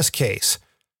S&S case,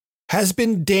 has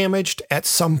been damaged at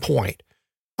some point.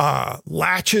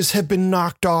 Latches have been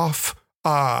knocked off.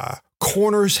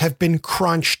 Corners have been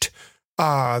crunched.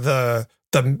 The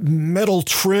metal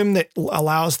trim that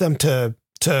allows them to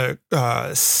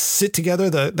sit together,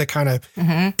 the kind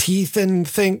of teeth and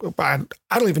thing. I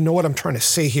don't even know what I'm trying to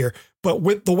say here, but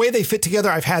with the way they fit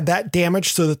together, I've had that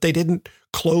damaged so that they didn't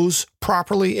close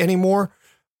properly anymore.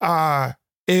 I've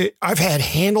had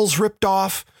handles ripped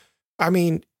off. I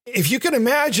mean, if you can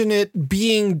imagine it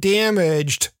being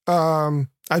damaged,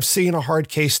 I've seen a hard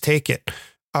case take it.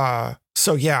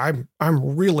 So yeah,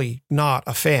 I'm really not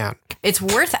a fan. It's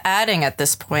worth adding at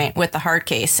this point with the hard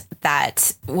case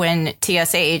that when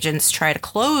TSA agents try to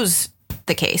close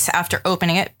the case after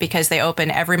opening it, because they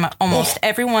open almost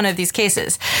every one of these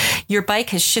cases, your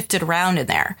bike has shifted around in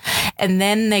there, and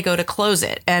then they go to close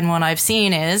it. And what I've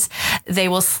seen is they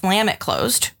will slam it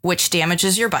closed, which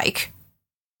damages your bike.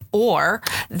 Or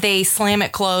they slam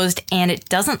it closed and it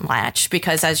doesn't latch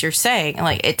because, as you're saying,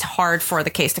 like, it's hard for the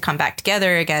case to come back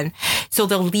together again. So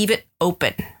they'll leave it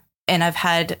open. And I've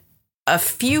had a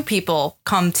few people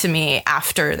come to me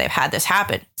after they've had this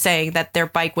happen saying that their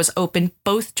bike was open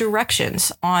both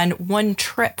directions on one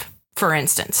trip, for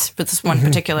instance, for this one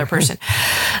particular person.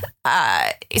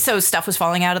 So stuff was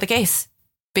falling out of the case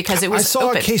because it was I saw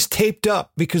open. A case taped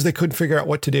up because they couldn't figure out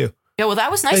what to do. Yeah, well,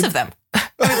 that was nice of them. I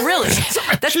mean, really,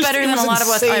 that's better than a lot of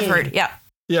what I've heard. Yeah.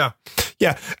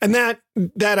 Yeah. And that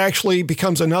actually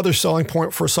becomes another selling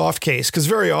point for a soft case, because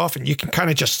very often you can kind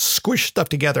of just squish stuff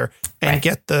together and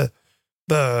get the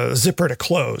zipper to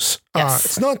close. Yes.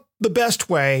 It's not the best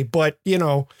way, but, you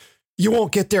know, you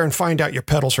won't get there and find out your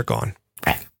pedals are gone.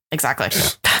 Right. Exactly.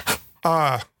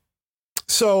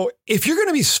 So if you're going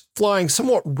to be flying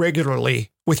somewhat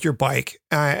regularly with your bike,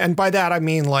 and by that I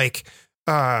mean like,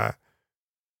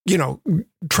 you know,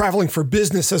 traveling for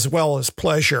business as well as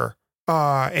pleasure,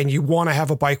 and you want to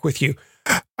have a bike with you,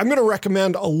 I'm going to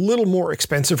recommend a little more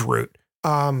expensive route.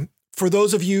 For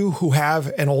those of you who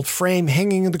have an old frame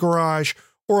hanging in the garage,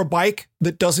 or a bike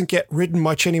that doesn't get ridden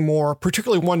much anymore,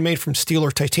 particularly one made from steel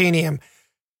or titanium,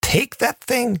 take that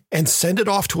thing and send it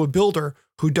off to a builder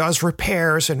who does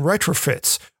repairs and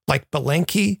retrofits like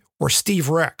Belenky or Steve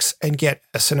Rex, and get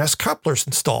S&S couplers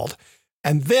installed.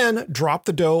 And then drop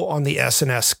the dough on the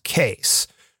S&S case.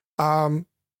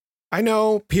 I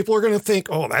know people are going to think,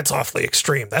 oh, that's awfully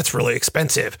extreme. That's really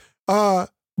expensive. But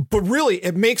really,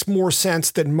 it makes more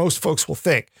sense than most folks will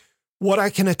think. What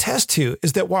I can attest to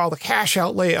is that while the cash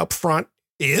outlay up front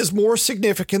is more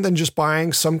significant than just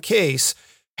buying some case,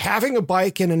 having a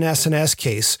bike in an S&S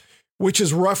case, which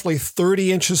is roughly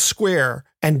 30 inches square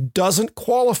and doesn't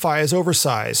qualify as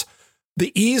oversized,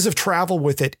 the ease of travel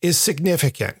with it is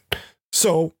significant.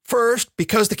 So first,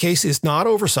 because the case is not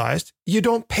oversized, you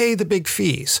don't pay the big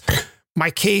fees. My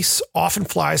case often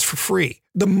flies for free.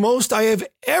 The most I have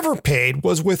ever paid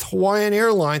was with Hawaiian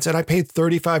Airlines, and I paid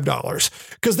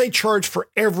 $35 because they charge for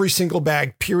every single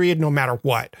bag, period, no matter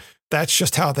what. That's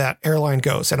just how that airline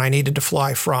goes. And I needed to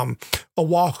fly from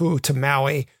Oahu to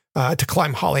Maui to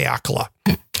climb Haleakala.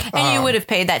 And you would have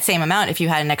paid that same amount if you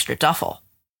had an extra duffel.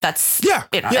 That's, it's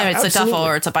absolutely. A duffel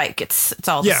or it's a bike. It's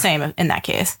all the same in that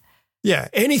case. Yeah,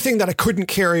 anything that I couldn't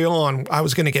carry on, I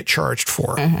was going to get charged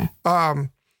for.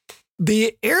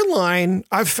 The airline,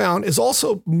 I've found, is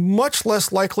also much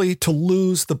less likely to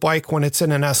lose the bike when it's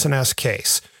in an S&S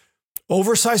case.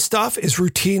 Oversized stuff is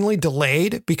routinely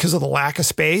delayed because of the lack of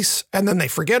space, and then they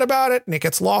forget about it and it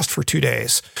gets lost for 2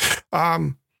 days.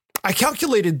 I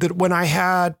calculated that when I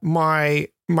had my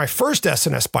first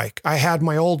S&S bike, I had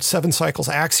my old 7 Cycles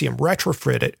Axiom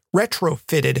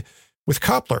retrofitted with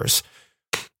couplers,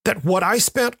 that what I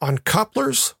spent on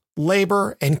couplers,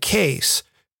 labor, and case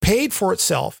paid for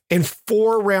itself in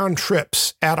 4 round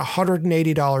trips at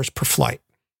 $180 per flight.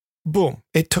 Boom.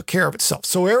 It took care of itself.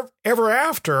 So ever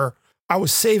after, I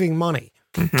was saving money.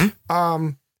 Mm-hmm.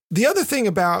 The other thing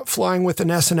about flying with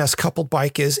an S&S coupled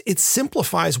bike is it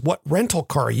simplifies what rental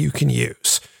car you can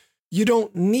use. You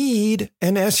don't need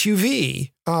an SUV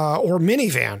or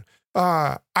minivan.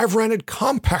 I've rented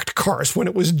compact cars when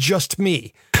it was just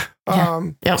me.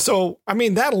 So, I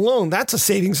mean, that alone, that's a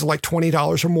savings of like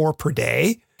 $20 or more per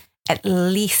day. At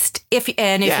least. If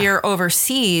you're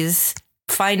overseas,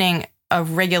 finding a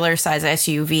regular size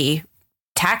SUV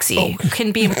taxi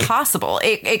can be impossible.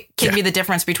 It can be the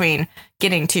difference between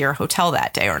getting to your hotel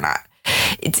that day or not.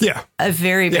 It's a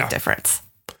very big difference.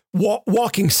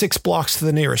 Walking 6 blocks to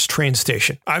the nearest train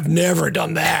station. I've never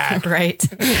done that. Right.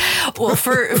 Well,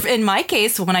 in my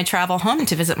case, when I travel home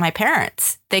to visit my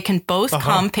parents, they can both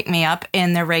come pick me up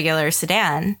in their regular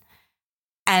sedan.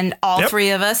 And all 3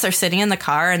 of us are sitting in the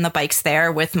car and the bike's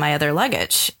there with my other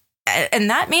luggage. And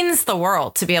that means the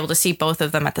world to be able to see both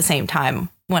of them at the same time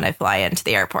when I fly into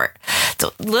the airport.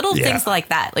 So little things like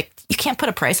that, like you can't put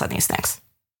a price on these things.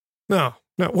 No.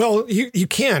 Well, you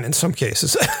can in some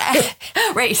cases.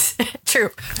 Right.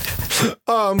 True.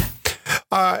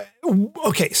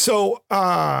 Okay. So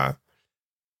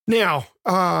now,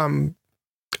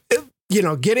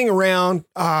 getting around,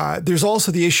 there's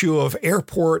also the issue of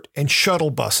airport and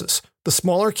shuttle buses. The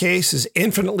smaller case is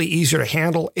infinitely easier to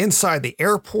handle inside the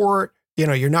airport.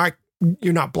 You're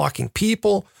not blocking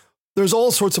people. There's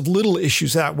all sorts of little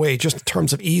issues that way, just in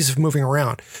terms of ease of moving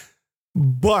around.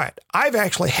 But I've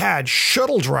actually had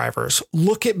shuttle drivers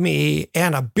look at me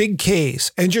and a big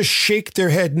case and just shake their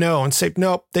head no and say,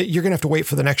 nope, that you're going to have to wait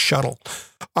for the next shuttle.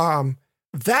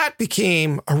 That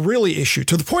became a really issue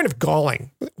to the point of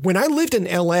galling. When I lived in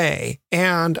LA,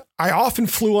 and I often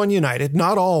flew on United,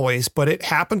 not always, but it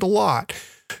happened a lot.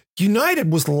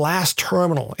 United was the last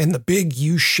terminal in the big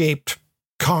U-shaped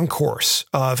concourse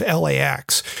of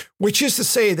LAX, which is to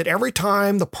say that every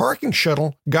time the parking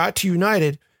shuttle got to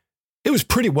United, it was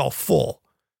pretty well full.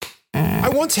 I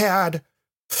once had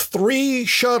 3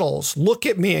 shuttles look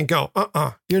at me and go,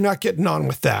 you're not getting on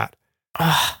with that.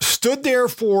 Stood there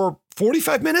for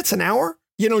 45 minutes, an hour,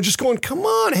 just going, come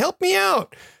on, help me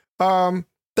out.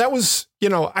 That was,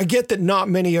 I get that not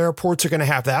many airports are going to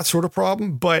have that sort of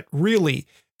problem, but really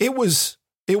it was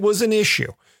an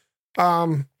issue.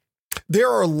 There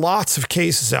are lots of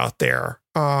cases out there,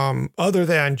 other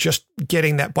than just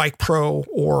getting that Bike Pro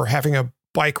or having a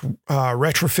bike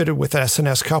retrofitted with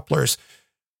S&S couplers.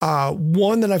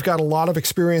 One that I've got a lot of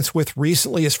experience with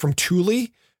recently is from Thule.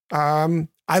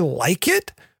 I like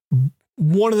it.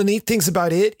 One of the neat things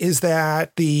about it is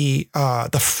that the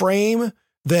frame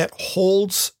that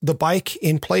holds the bike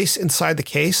in place inside the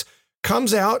case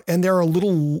comes out, and there are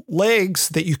little legs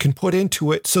that you can put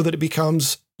into it so that it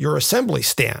becomes your assembly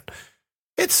stand.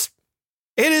 It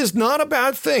is not a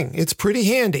bad thing. It's pretty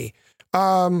handy.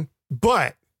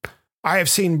 But I have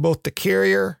seen both the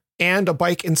carrier and a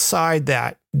bike inside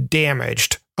that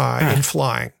damaged in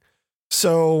flying.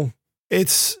 So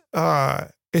it's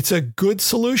a good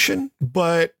solution,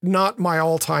 but not my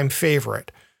all-time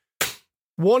favorite.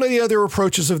 One of the other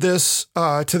approaches of this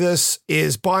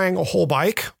is buying a whole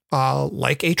bike,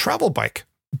 like a travel bike.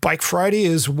 Bike Friday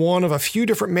is one of a few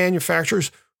different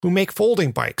manufacturers who make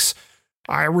folding bikes.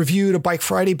 I reviewed a Bike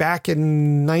Friday back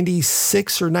in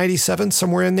 96 or 97,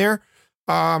 somewhere in there.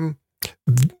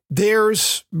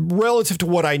 There's, relative to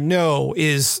what I know,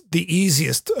 is the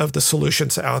easiest of the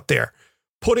solutions out there.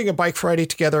 Putting a Bike Friday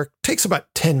together takes about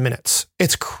 10 minutes.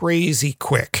 It's crazy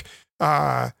quick.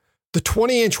 The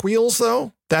 20-inch wheels,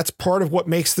 though, that's part of what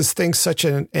makes this thing such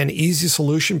an easy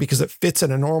solution, because it fits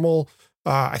in a normal,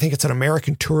 I think it's an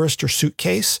American Tourister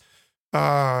suitcase.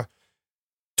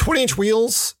 20-inch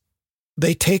wheels,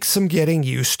 they take some getting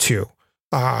used to,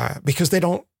 because they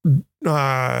don't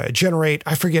generate,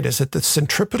 I forget, is it the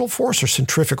centripetal force or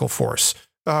centrifugal force?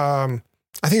 I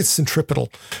think it's centripetal.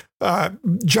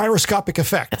 Gyroscopic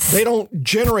effect. They don't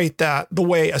generate that the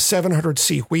way a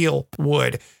 700C wheel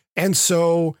would. And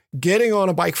so getting on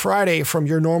a Bike Friday from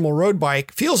your normal road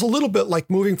bike feels a little bit like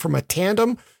moving from a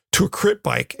tandem to a crit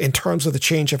bike in terms of the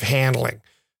change of handling.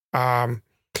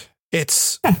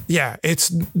 It's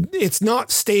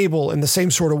not stable in the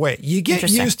same sort of way. You get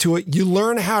used to it. You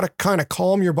learn how to kind of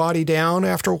calm your body down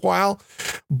after a while.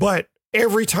 But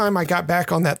every time I got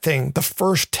back on that thing, the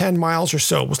first 10 miles or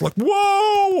so was like,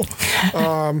 whoa.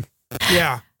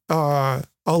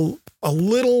 A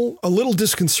little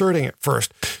disconcerting at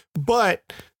first.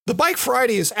 But the Bike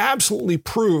Friday is absolutely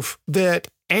proof that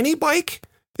any bike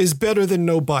is better than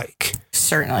no bike.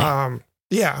 Certainly.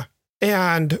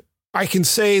 And I can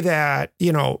say that,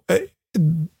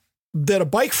 that a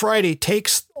Bike Friday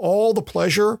takes all the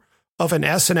pleasure of an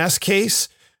S&S case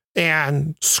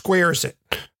and squares it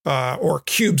or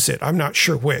cubes it. I'm not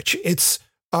sure which. It's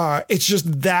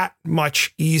just that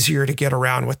much easier to get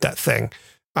around with that thing.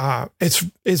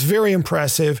 It's very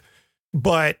impressive,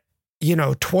 but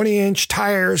 20-inch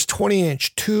tires,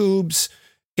 20-inch tubes.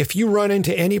 If you run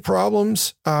into any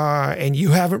problems and you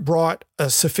haven't brought a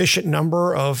sufficient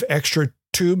number of extra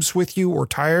tubes with you or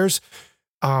tires,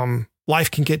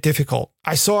 life can get difficult.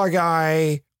 I saw a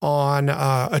guy on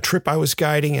a trip I was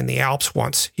guiding in the Alps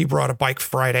once. He brought a Bike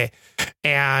Friday,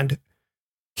 and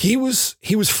he was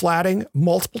flatting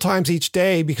multiple times each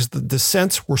day because the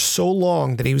descents were so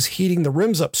long that he was heating the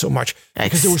rims up so much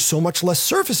because there was so much less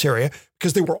surface area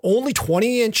because they were only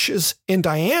 20 inches in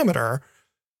diameter.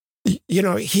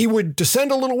 He would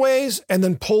descend a little ways and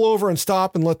then pull over and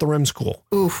stop and let the rims cool.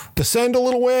 Oof. Descend a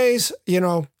little ways,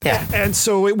 Yeah. And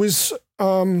so it was,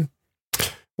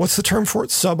 what's the term for it?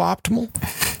 Suboptimal?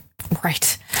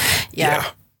 Right.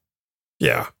 Yeah.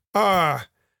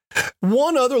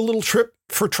 One other little tip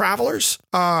for travelers,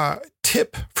 go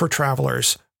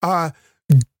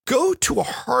to a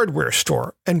hardware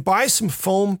store and buy some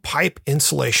foam pipe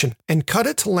insulation and cut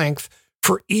it to length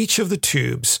for each of the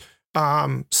tubes.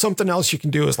 Something else you can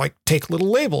do is like take little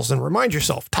labels and remind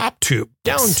yourself, top tube,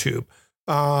 down tube.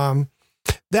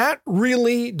 That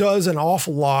really does an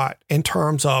awful lot in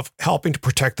terms of helping to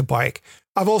protect the bike.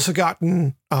 I've also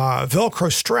gotten Velcro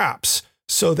straps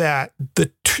so that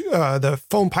the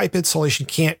foam pipe insulation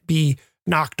can't be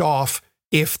knocked off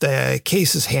if the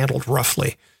case is handled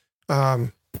roughly.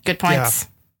 Good points.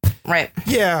 Yeah. Right.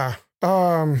 Yeah.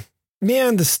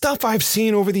 Man, the stuff I've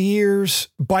seen over the years,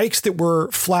 bikes that were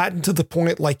flattened to the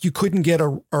point like you couldn't get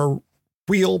a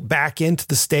wheel back into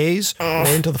the stays or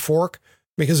into the fork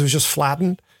because it was just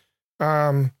flattened.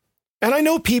 And I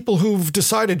know people who've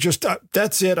decided just,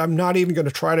 that's it. I'm not even going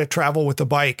to try to travel with the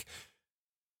bike.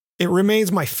 It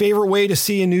remains my favorite way to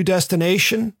see a new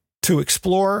destination, to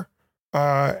explore.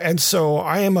 And so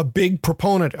I am a big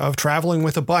proponent of traveling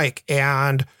with a bike.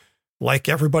 And like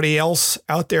everybody else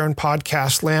out there in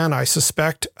podcast land, I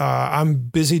suspect I'm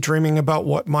busy dreaming about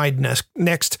what my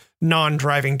next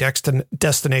non-driving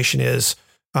destination is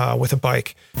with a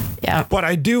bike. Yeah. But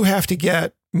I do have to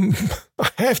get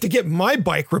my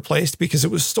bike replaced because it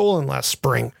was stolen last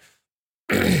spring.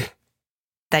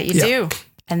 That you do.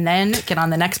 And then get on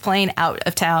the next plane out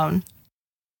of town.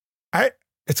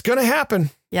 It's going to happen.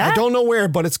 Yeah. I don't know where,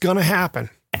 but it's going to happen.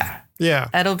 Yeah.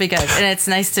 It'll be good. And it's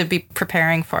nice to be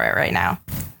preparing for it right now.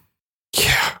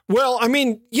 Yeah. Well, I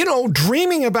mean,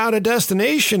 dreaming about a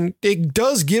destination, it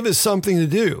does give us something to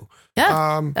do.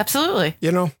 Yeah, absolutely.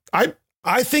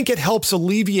 I think it helps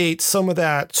alleviate some of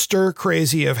that stir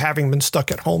crazy of having been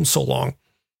stuck at home so long.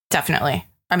 Definitely.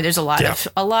 I mean, there's a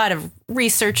lot of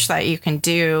research that you can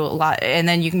do, and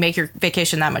then you can make your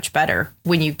vacation that much better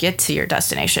when you get to your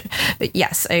destination. But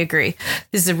yes, I agree.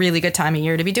 This is a really good time of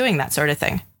year to be doing that sort of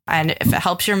thing. And if it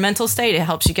helps your mental state, it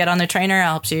helps you get on the trainer, it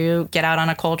helps you get out on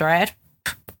a cold ride,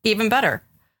 even better.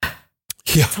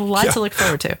 Yeah. It's a lot to look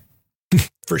forward to.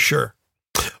 For sure.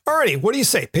 Alrighty, what do you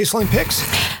say? Paceline picks?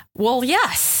 Well,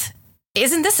 yes.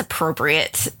 Isn't this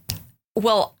appropriate?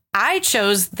 Well, I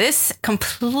chose this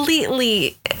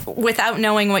completely without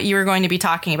knowing what you were going to be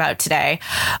talking about today.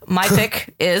 My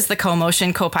pick is the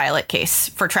CoMotion Copilot case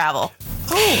for travel.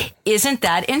 Oh. Isn't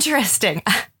that interesting?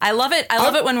 I love it. I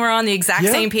love it when we're on the exact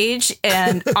same page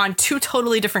and on two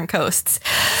totally different coasts.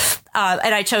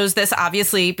 And I chose this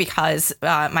obviously because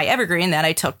my evergreen that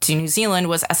I took to New Zealand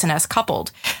was S&S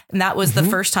coupled. And that was the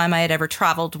first time I had ever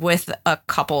traveled with a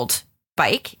coupled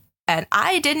bike. And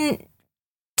I didn't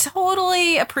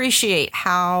totally appreciate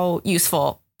how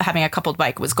useful having a coupled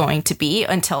bike was going to be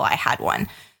until I had one.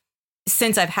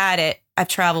 Since I've had it, I've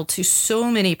traveled to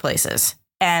so many places.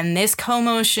 And this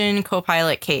CoMotion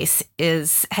Copilot case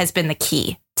has been the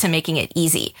key to making it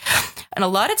easy. And a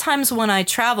lot of times when I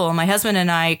travel, my husband and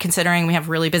I, considering we have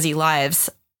really busy lives,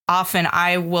 often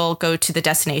I will go to the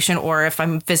destination, or if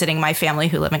I'm visiting my family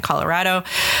who live in Colorado,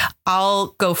 I'll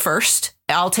go first.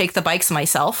 I'll take the bikes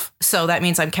myself. So that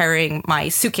means I'm carrying my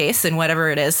suitcase and whatever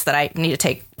it is that I need to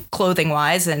take clothing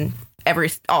wise and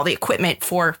all the equipment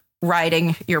for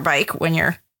riding your bike when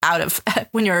you're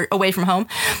when you're away from home,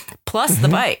 plus the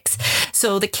bikes.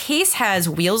 So the case has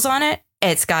wheels on it.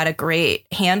 It's got a great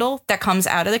handle that comes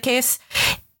out of the case.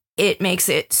 It makes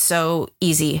it so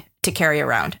easy to carry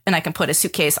around. And I can put a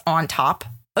suitcase on top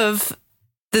of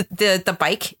the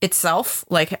bike itself,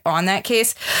 like on that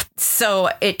case. So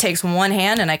it takes one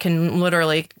hand and I can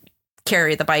literally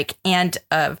carry the bike and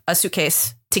a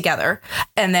suitcase together.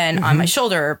 And then on my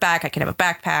shoulder or back, I can have a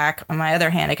backpack. On my other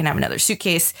hand, I can have another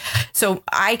suitcase. So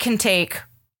I can take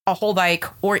a whole bike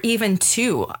or even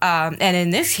two. And in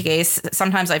this case,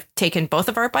 sometimes I've taken both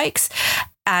of our bikes.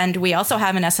 And we also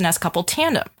have an S&S coupled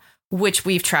tandem, which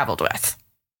we've traveled with.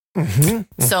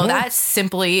 So that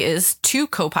simply is 2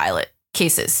 Copilot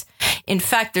cases. In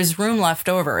fact, there's room left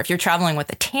over. If you're traveling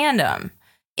with a tandem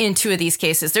in 2 of these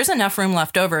cases, there's enough room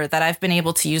left over that I've been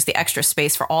able to use the extra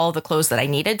space for all of the clothes that I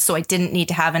needed. So I didn't need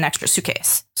to have an extra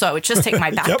suitcase. So I would just take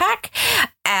my backpack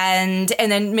and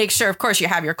then make sure, of course, you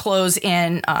have your clothes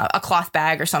in a cloth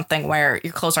bag or something where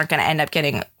your clothes aren't going to end up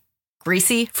getting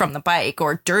greasy from the bike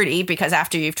or dirty, because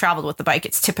after you've traveled with the bike,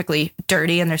 it's typically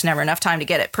dirty and there's never enough time to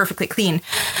get it perfectly clean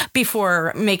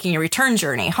before making a return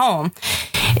journey home.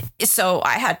 So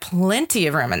I had plenty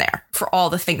of room in there for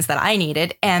all the things that I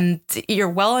needed. And you're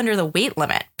well under the weight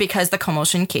limit because the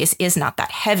CoMotion case is not that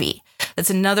heavy.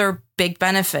 That's another big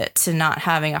benefit to not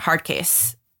having a hard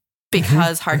case,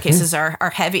 because hard cases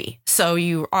are heavy. So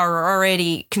you are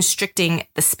already constricting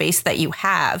the space that you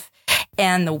have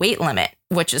and the weight limit,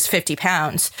 which is 50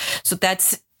 pounds. So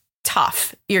that's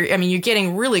tough. You're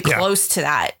getting really close to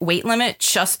that weight limit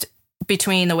just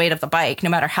between the weight of the bike, no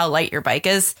matter how light your bike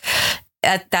is.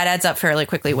 That adds up fairly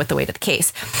quickly with the weight of the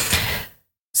case.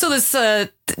 So this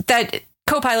that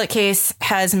Copilot case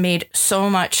has made so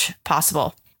much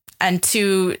possible. And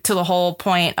to the whole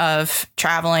point of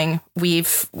traveling,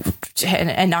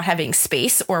 and not having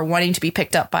space or wanting to be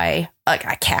picked up by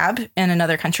a cab in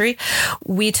another country,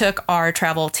 we took our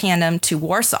travel tandem to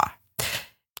Warsaw.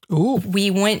 Ooh.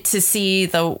 We went to see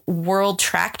the World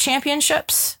Track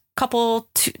Championships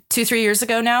two, 3 years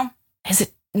ago now.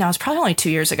 It's probably only 2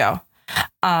 years ago.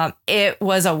 It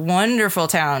was a wonderful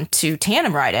town to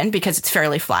tandem ride in because it's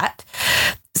fairly flat.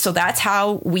 So that's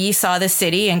how we saw the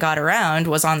city and got around,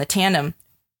 was on the tandem.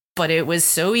 But it was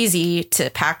so easy to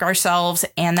pack ourselves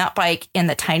and that bike in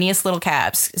the tiniest little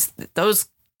cabs. Those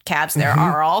cabs there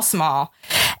are all small.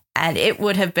 And it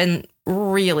would have been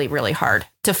really, really hard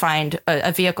to find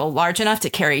a vehicle large enough to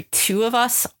carry 2 of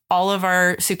us, all of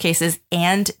our suitcases,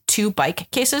 and 2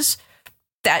 bike cases.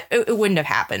 That it wouldn't have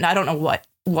happened. I don't know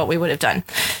what we would have done.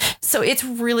 So it's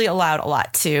really allowed a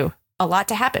lot to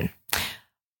happen.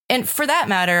 And for that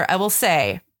matter, I will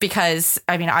say, because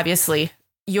obviously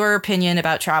your opinion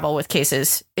about travel with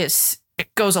cases it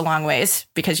goes a long ways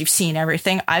because you've seen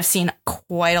everything. I've seen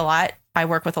quite a lot. I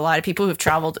work with a lot of people who've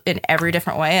traveled in every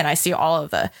different way, and I see all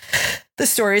of the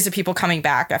stories of people coming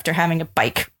back after having a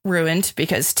bike ruined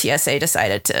because TSA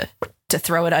decided to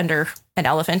throw it under an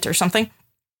elephant or something.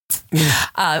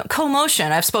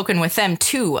 CoMotion, I've spoken with them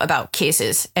too about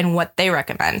cases and what they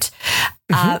recommend.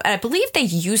 And I believe they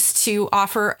used to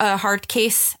offer a hard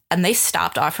case, and they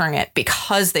stopped offering it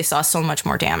because they saw so much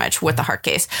more damage with the hard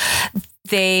case.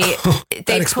 They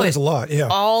explains put a lot, yeah,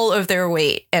 all of their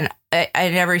weight and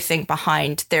everything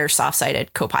behind their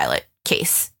soft-sided Copilot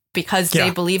case because they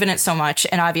believe in it so much,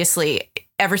 and obviously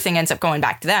everything ends up going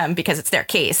back to them because it's their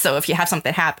case. So if you have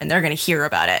something happen, they're going to hear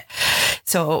about it.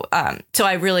 So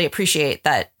I really appreciate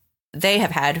that they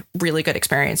have had really good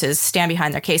experiences, stand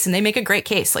behind their case, and they make a great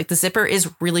case. Like the zipper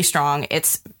is really strong.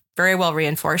 It's very well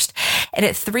reinforced. And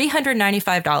at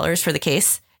 $395 for the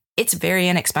case, it's very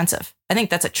inexpensive. I think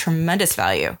that's a tremendous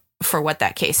value for what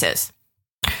that case is.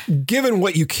 Given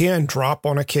what you can drop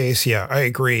on a case, yeah, I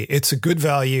agree. It's a good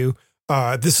value.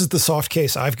 This is the soft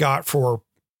case I've got for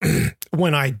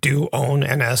when I do own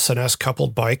an S&S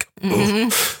coupled bike. The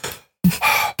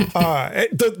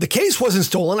case wasn't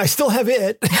stolen. I still have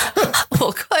it.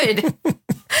 Well, good.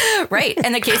 Right.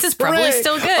 And the case is probably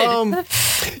still good.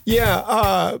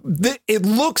 It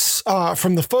looks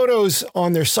from the photos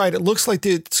on their site, it looks like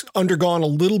it's undergone a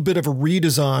little bit of a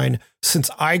redesign since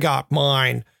I got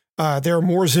mine. There are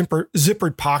more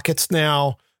zippered pockets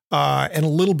now and a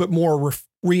little bit more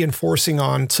reinforcing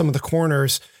on some of the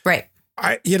corners. Right.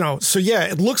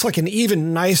 It looks like an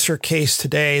even nicer case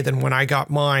today than when I got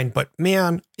mine. But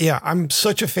man, I'm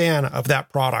such a fan of that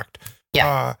product.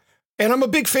 Yeah. And I'm a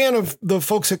big fan of the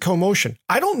folks at CoMotion.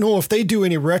 I don't know if they do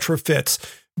any retrofits,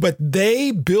 but they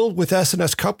build with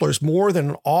S&S couplers more than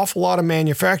an awful lot of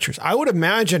manufacturers. I would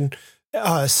imagine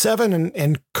Seven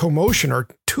and CoMotion are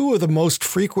 2 of the most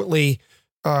frequently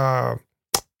two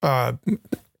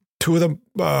of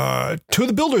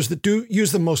the builders that do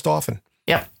use them most often.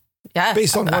 Yep. Yeah.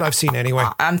 Based on what I've seen anyway.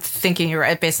 I'm thinking you're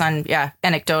right. Based on,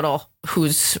 anecdotal,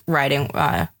 who's riding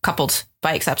coupled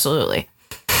bikes. Absolutely.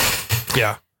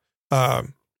 Yeah.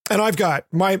 And I've got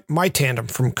my tandem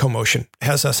from CoMotion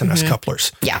has SNS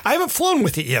couplers. Yeah. I haven't flown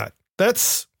with it yet.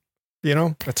 That's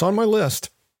on my list.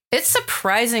 It's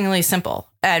surprisingly simple.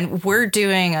 And we're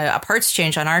doing a parts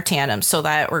change on our tandem so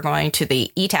that we're going to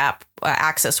the ETAP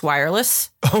Access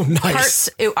Wireless. Oh, nice. Parts.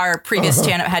 Our previous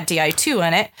tandem had Di2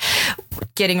 in it.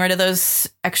 Getting rid of those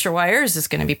extra wires is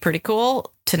going to be pretty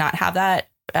cool to not have that.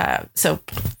 So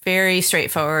very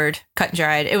straightforward, cut and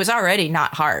dried. It was already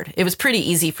not hard. It was pretty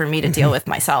easy for me to deal with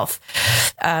myself.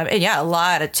 And yeah, a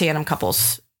lot of tandem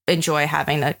couples enjoy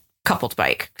having a coupled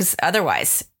bike because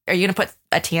otherwise, are you going to put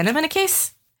a tandem in a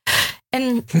case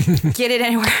and get it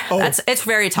anywhere? It's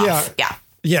very tough.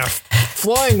 Yeah.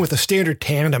 Flying with a standard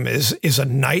tandem is a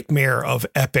nightmare of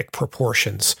epic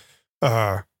proportions.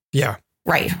 Yeah.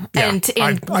 Right. Yeah,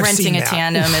 and renting a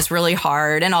tandem is really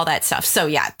hard and all that stuff. So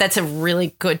yeah, that's a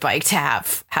really good bike to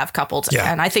have coupled.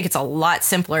 Yeah. And I think it's a lot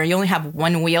simpler. You only have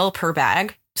one wheel per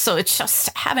bag. So it's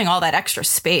just having all that extra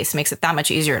space makes it that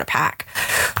much easier to pack.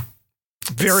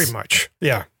 Very much.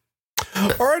 Yeah.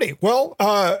 Alrighty. Well,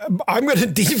 I'm going to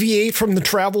deviate from the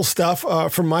travel stuff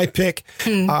from my pick.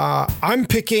 I'm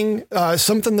picking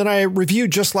something that I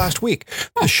reviewed just last week.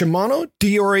 The Shimano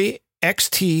Deore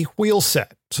XT wheel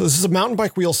set. So this is a mountain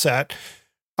bike wheel set.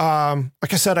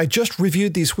 Like I said, I just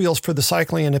reviewed these wheels for the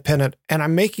Cycling Independent, and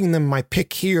I'm making them my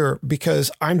pick here because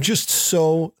I'm just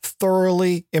so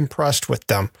thoroughly impressed with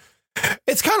them.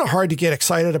 It's kind of hard to get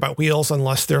excited about wheels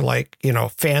unless they're like,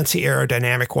 fancy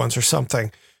aerodynamic ones or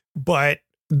something. But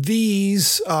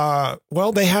these,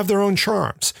 they have their own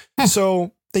charms.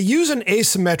 So they use an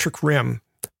asymmetric rim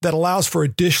that allows for a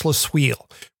dishless wheel,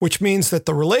 which means that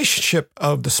the relationship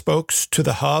of the spokes to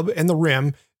the hub and the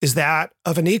rim is that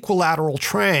of an equilateral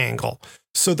triangle,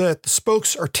 so that the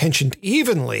spokes are tensioned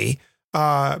evenly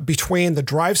between the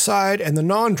drive side and the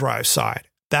non-drive side.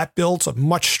 That builds a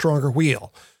much stronger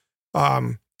wheel.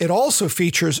 It also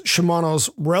features Shimano's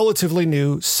relatively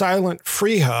new silent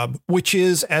free hub, which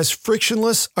is as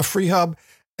frictionless a free hub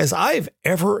as I've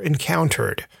ever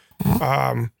encountered.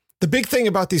 The big thing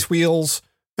about these wheels,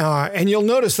 and you'll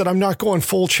notice that I'm not going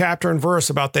full chapter and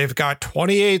verse about they've got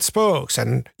 28 spokes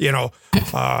and,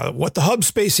 what the hub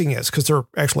spacing is, because they're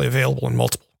actually available in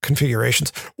multiple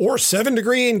configurations, or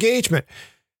 7-degree engagement.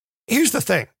 Here's the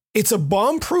thing. It's a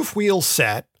bomb-proof wheel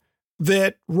set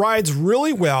that rides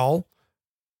really well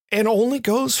and only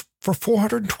goes for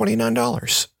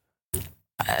 $429.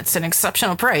 That's an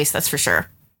exceptional price, that's for sure.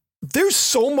 There's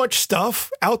so much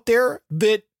stuff out there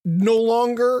that no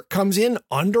longer comes in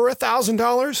under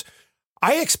 $1,000.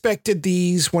 I expected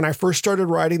these when I first started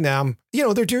riding them.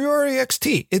 They're Deore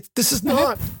XT. This is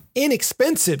not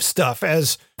inexpensive stuff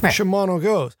as Shimano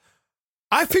goes.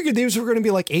 I figured these were going to be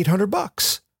like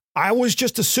 $800. I was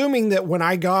just assuming that when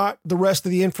I got the rest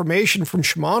of the information from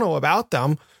Shimano about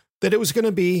them, that it was going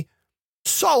to be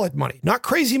solid money, not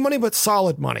crazy money, but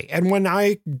solid money. And when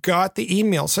I got the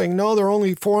email saying, no, they're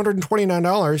only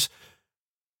 $429,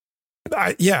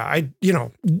 I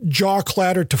jaw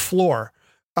clattered to floor.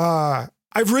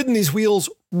 I've ridden these wheels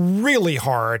really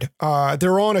hard.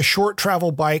 They're on a short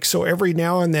travel bike, so every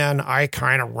now and then I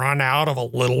kind of run out of a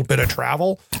little bit of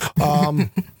travel.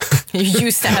 You're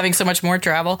used to having so much more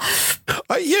travel.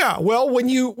 Well, when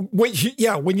you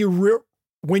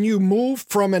move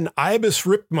from an Ibis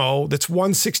Ripmo that's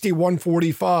 160,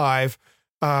 145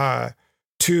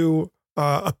 to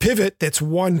a Pivot that's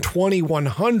 120,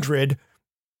 100.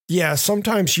 Yeah,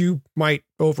 sometimes you might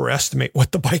overestimate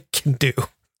what the bike can do.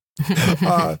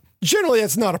 Generally,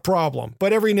 that's not a problem,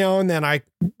 but every now and then I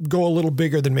go a little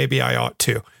bigger than maybe I ought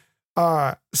to.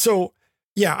 So,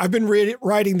 I've been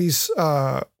riding these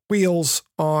wheels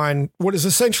on what is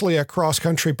essentially a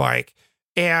cross-country bike.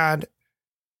 And,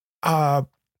 I've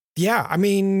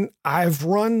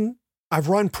run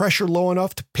pressure low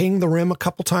enough to ping the rim a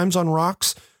couple times on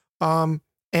rocks.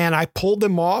 And I pulled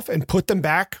them off and put them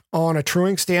back on a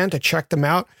truing stand to check them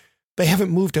out. They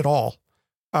haven't moved at all.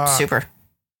 Super.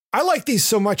 I like these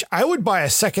so much, I would buy a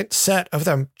second set of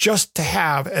them just to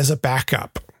have as a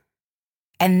backup.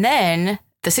 And then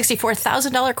the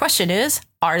 $64,000 question is,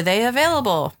 are they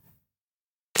available?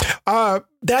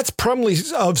 That's probably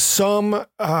of some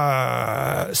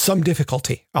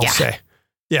difficulty, I'll say.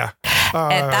 Yeah.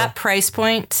 At that price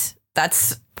point,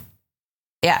 that's...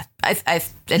 Yeah, it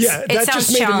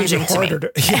sounds challenging to me.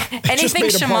 Anything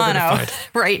Shimano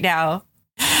right now.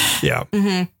 Yeah.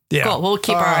 Mm-hmm. Yeah. Cool. We'll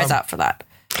keep our eyes out for that.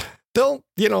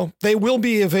 they will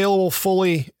be available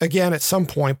fully again at some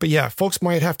point. But yeah, folks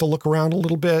might have to look around a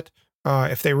little bit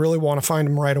if they really want to find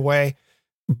them right away.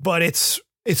 But it's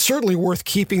certainly worth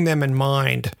keeping them in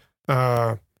mind.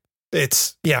 I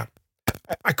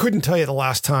couldn't tell you the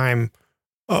last time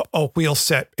a wheel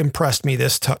set impressed me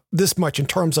this much in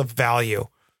terms of value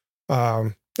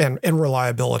and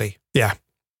reliability. Yeah.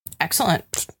 Excellent.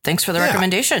 Thanks for the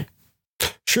recommendation.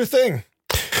 Sure thing.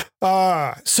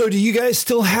 So do you guys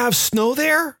still have snow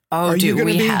there? Oh,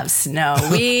 we have snow.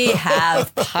 We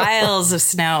have piles of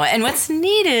snow. And what's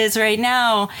neat is right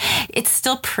now, it's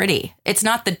still pretty. It's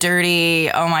not the dirty,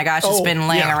 oh my gosh, it's been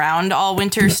laying around all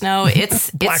winter snow. It's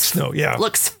black snow, yeah.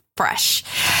 Looks fresh.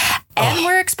 And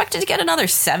we're expected to get another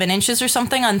 7 inches or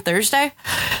something on Thursday.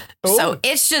 Oh. So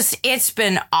it's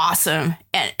been awesome.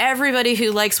 And everybody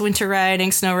who likes winter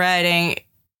riding, snow riding,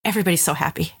 everybody's so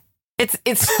happy.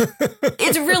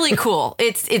 It's really cool.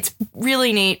 It's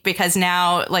really neat because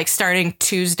now, like, starting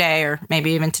Tuesday or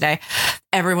maybe even today,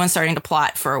 everyone's starting to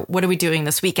plot for what are we doing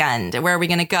this weekend? Where are we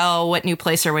going to go? What new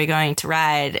place are we going to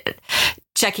ride?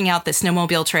 Checking out the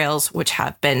snowmobile trails, which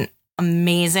have been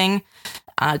amazing.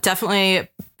 Definitely a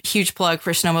huge plug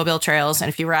for snowmobile trails. And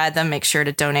if you ride them, make sure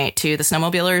to donate to the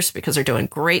snowmobilers because they're doing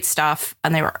great stuff.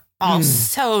 And they were all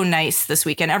so nice this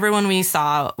weekend. Everyone we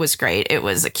saw was great. It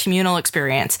was a communal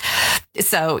experience.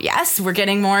 So yes, we're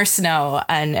getting more snow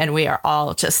and we are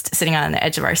all just sitting on the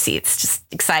edge of our seats, just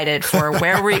excited for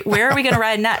where are we going to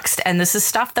ride next? And this is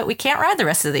stuff that we can't ride the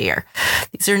rest of the year.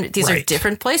 These are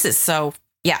different places. So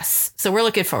yes. So we're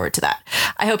looking forward to that.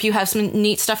 I hope you have some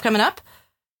neat stuff coming up.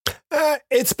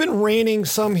 It's been raining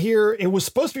some here. It was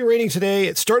supposed to be raining today.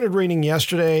 It started raining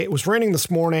yesterday. It was raining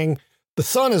this morning. The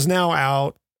sun is now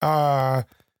out.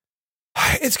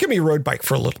 It's going to be road bike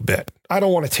for a little bit. I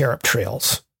don't want to tear up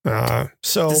trails.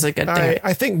 So this is a good thing.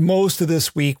 I think most of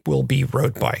this week will be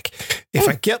road bike. If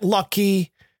I get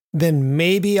lucky, then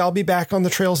maybe I'll be back on the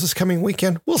trails this coming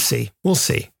weekend. We'll see.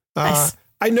 Nice.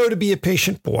 I know to be a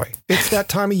patient boy. It's that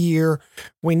time of year.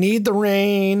 We need the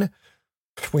rain.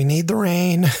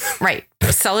 Right.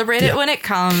 Celebrate it when it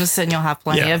comes and you'll have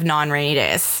plenty of non-rainy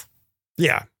days.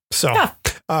 Yeah. So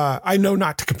I know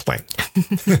not to complain.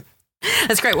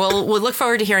 That's great. Well, we'll look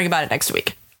forward to hearing about it next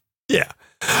week. Yeah.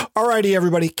 All righty,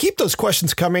 everybody. Keep those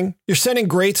questions coming. You're sending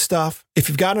great stuff. If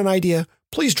you've got an idea,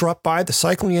 please drop by the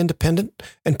Cycling Independent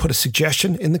and put a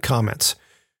suggestion in the comments.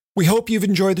 We hope you've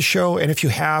enjoyed the show. And if you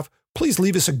have, please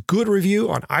leave us a good review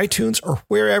on iTunes or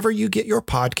wherever you get your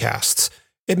podcasts.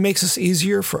 It makes us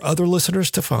easier for other listeners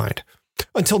to find.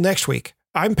 Until next week,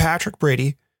 I'm Patrick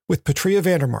Brady with Patria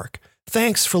Vandermark.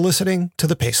 Thanks for listening to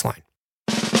The Paceline.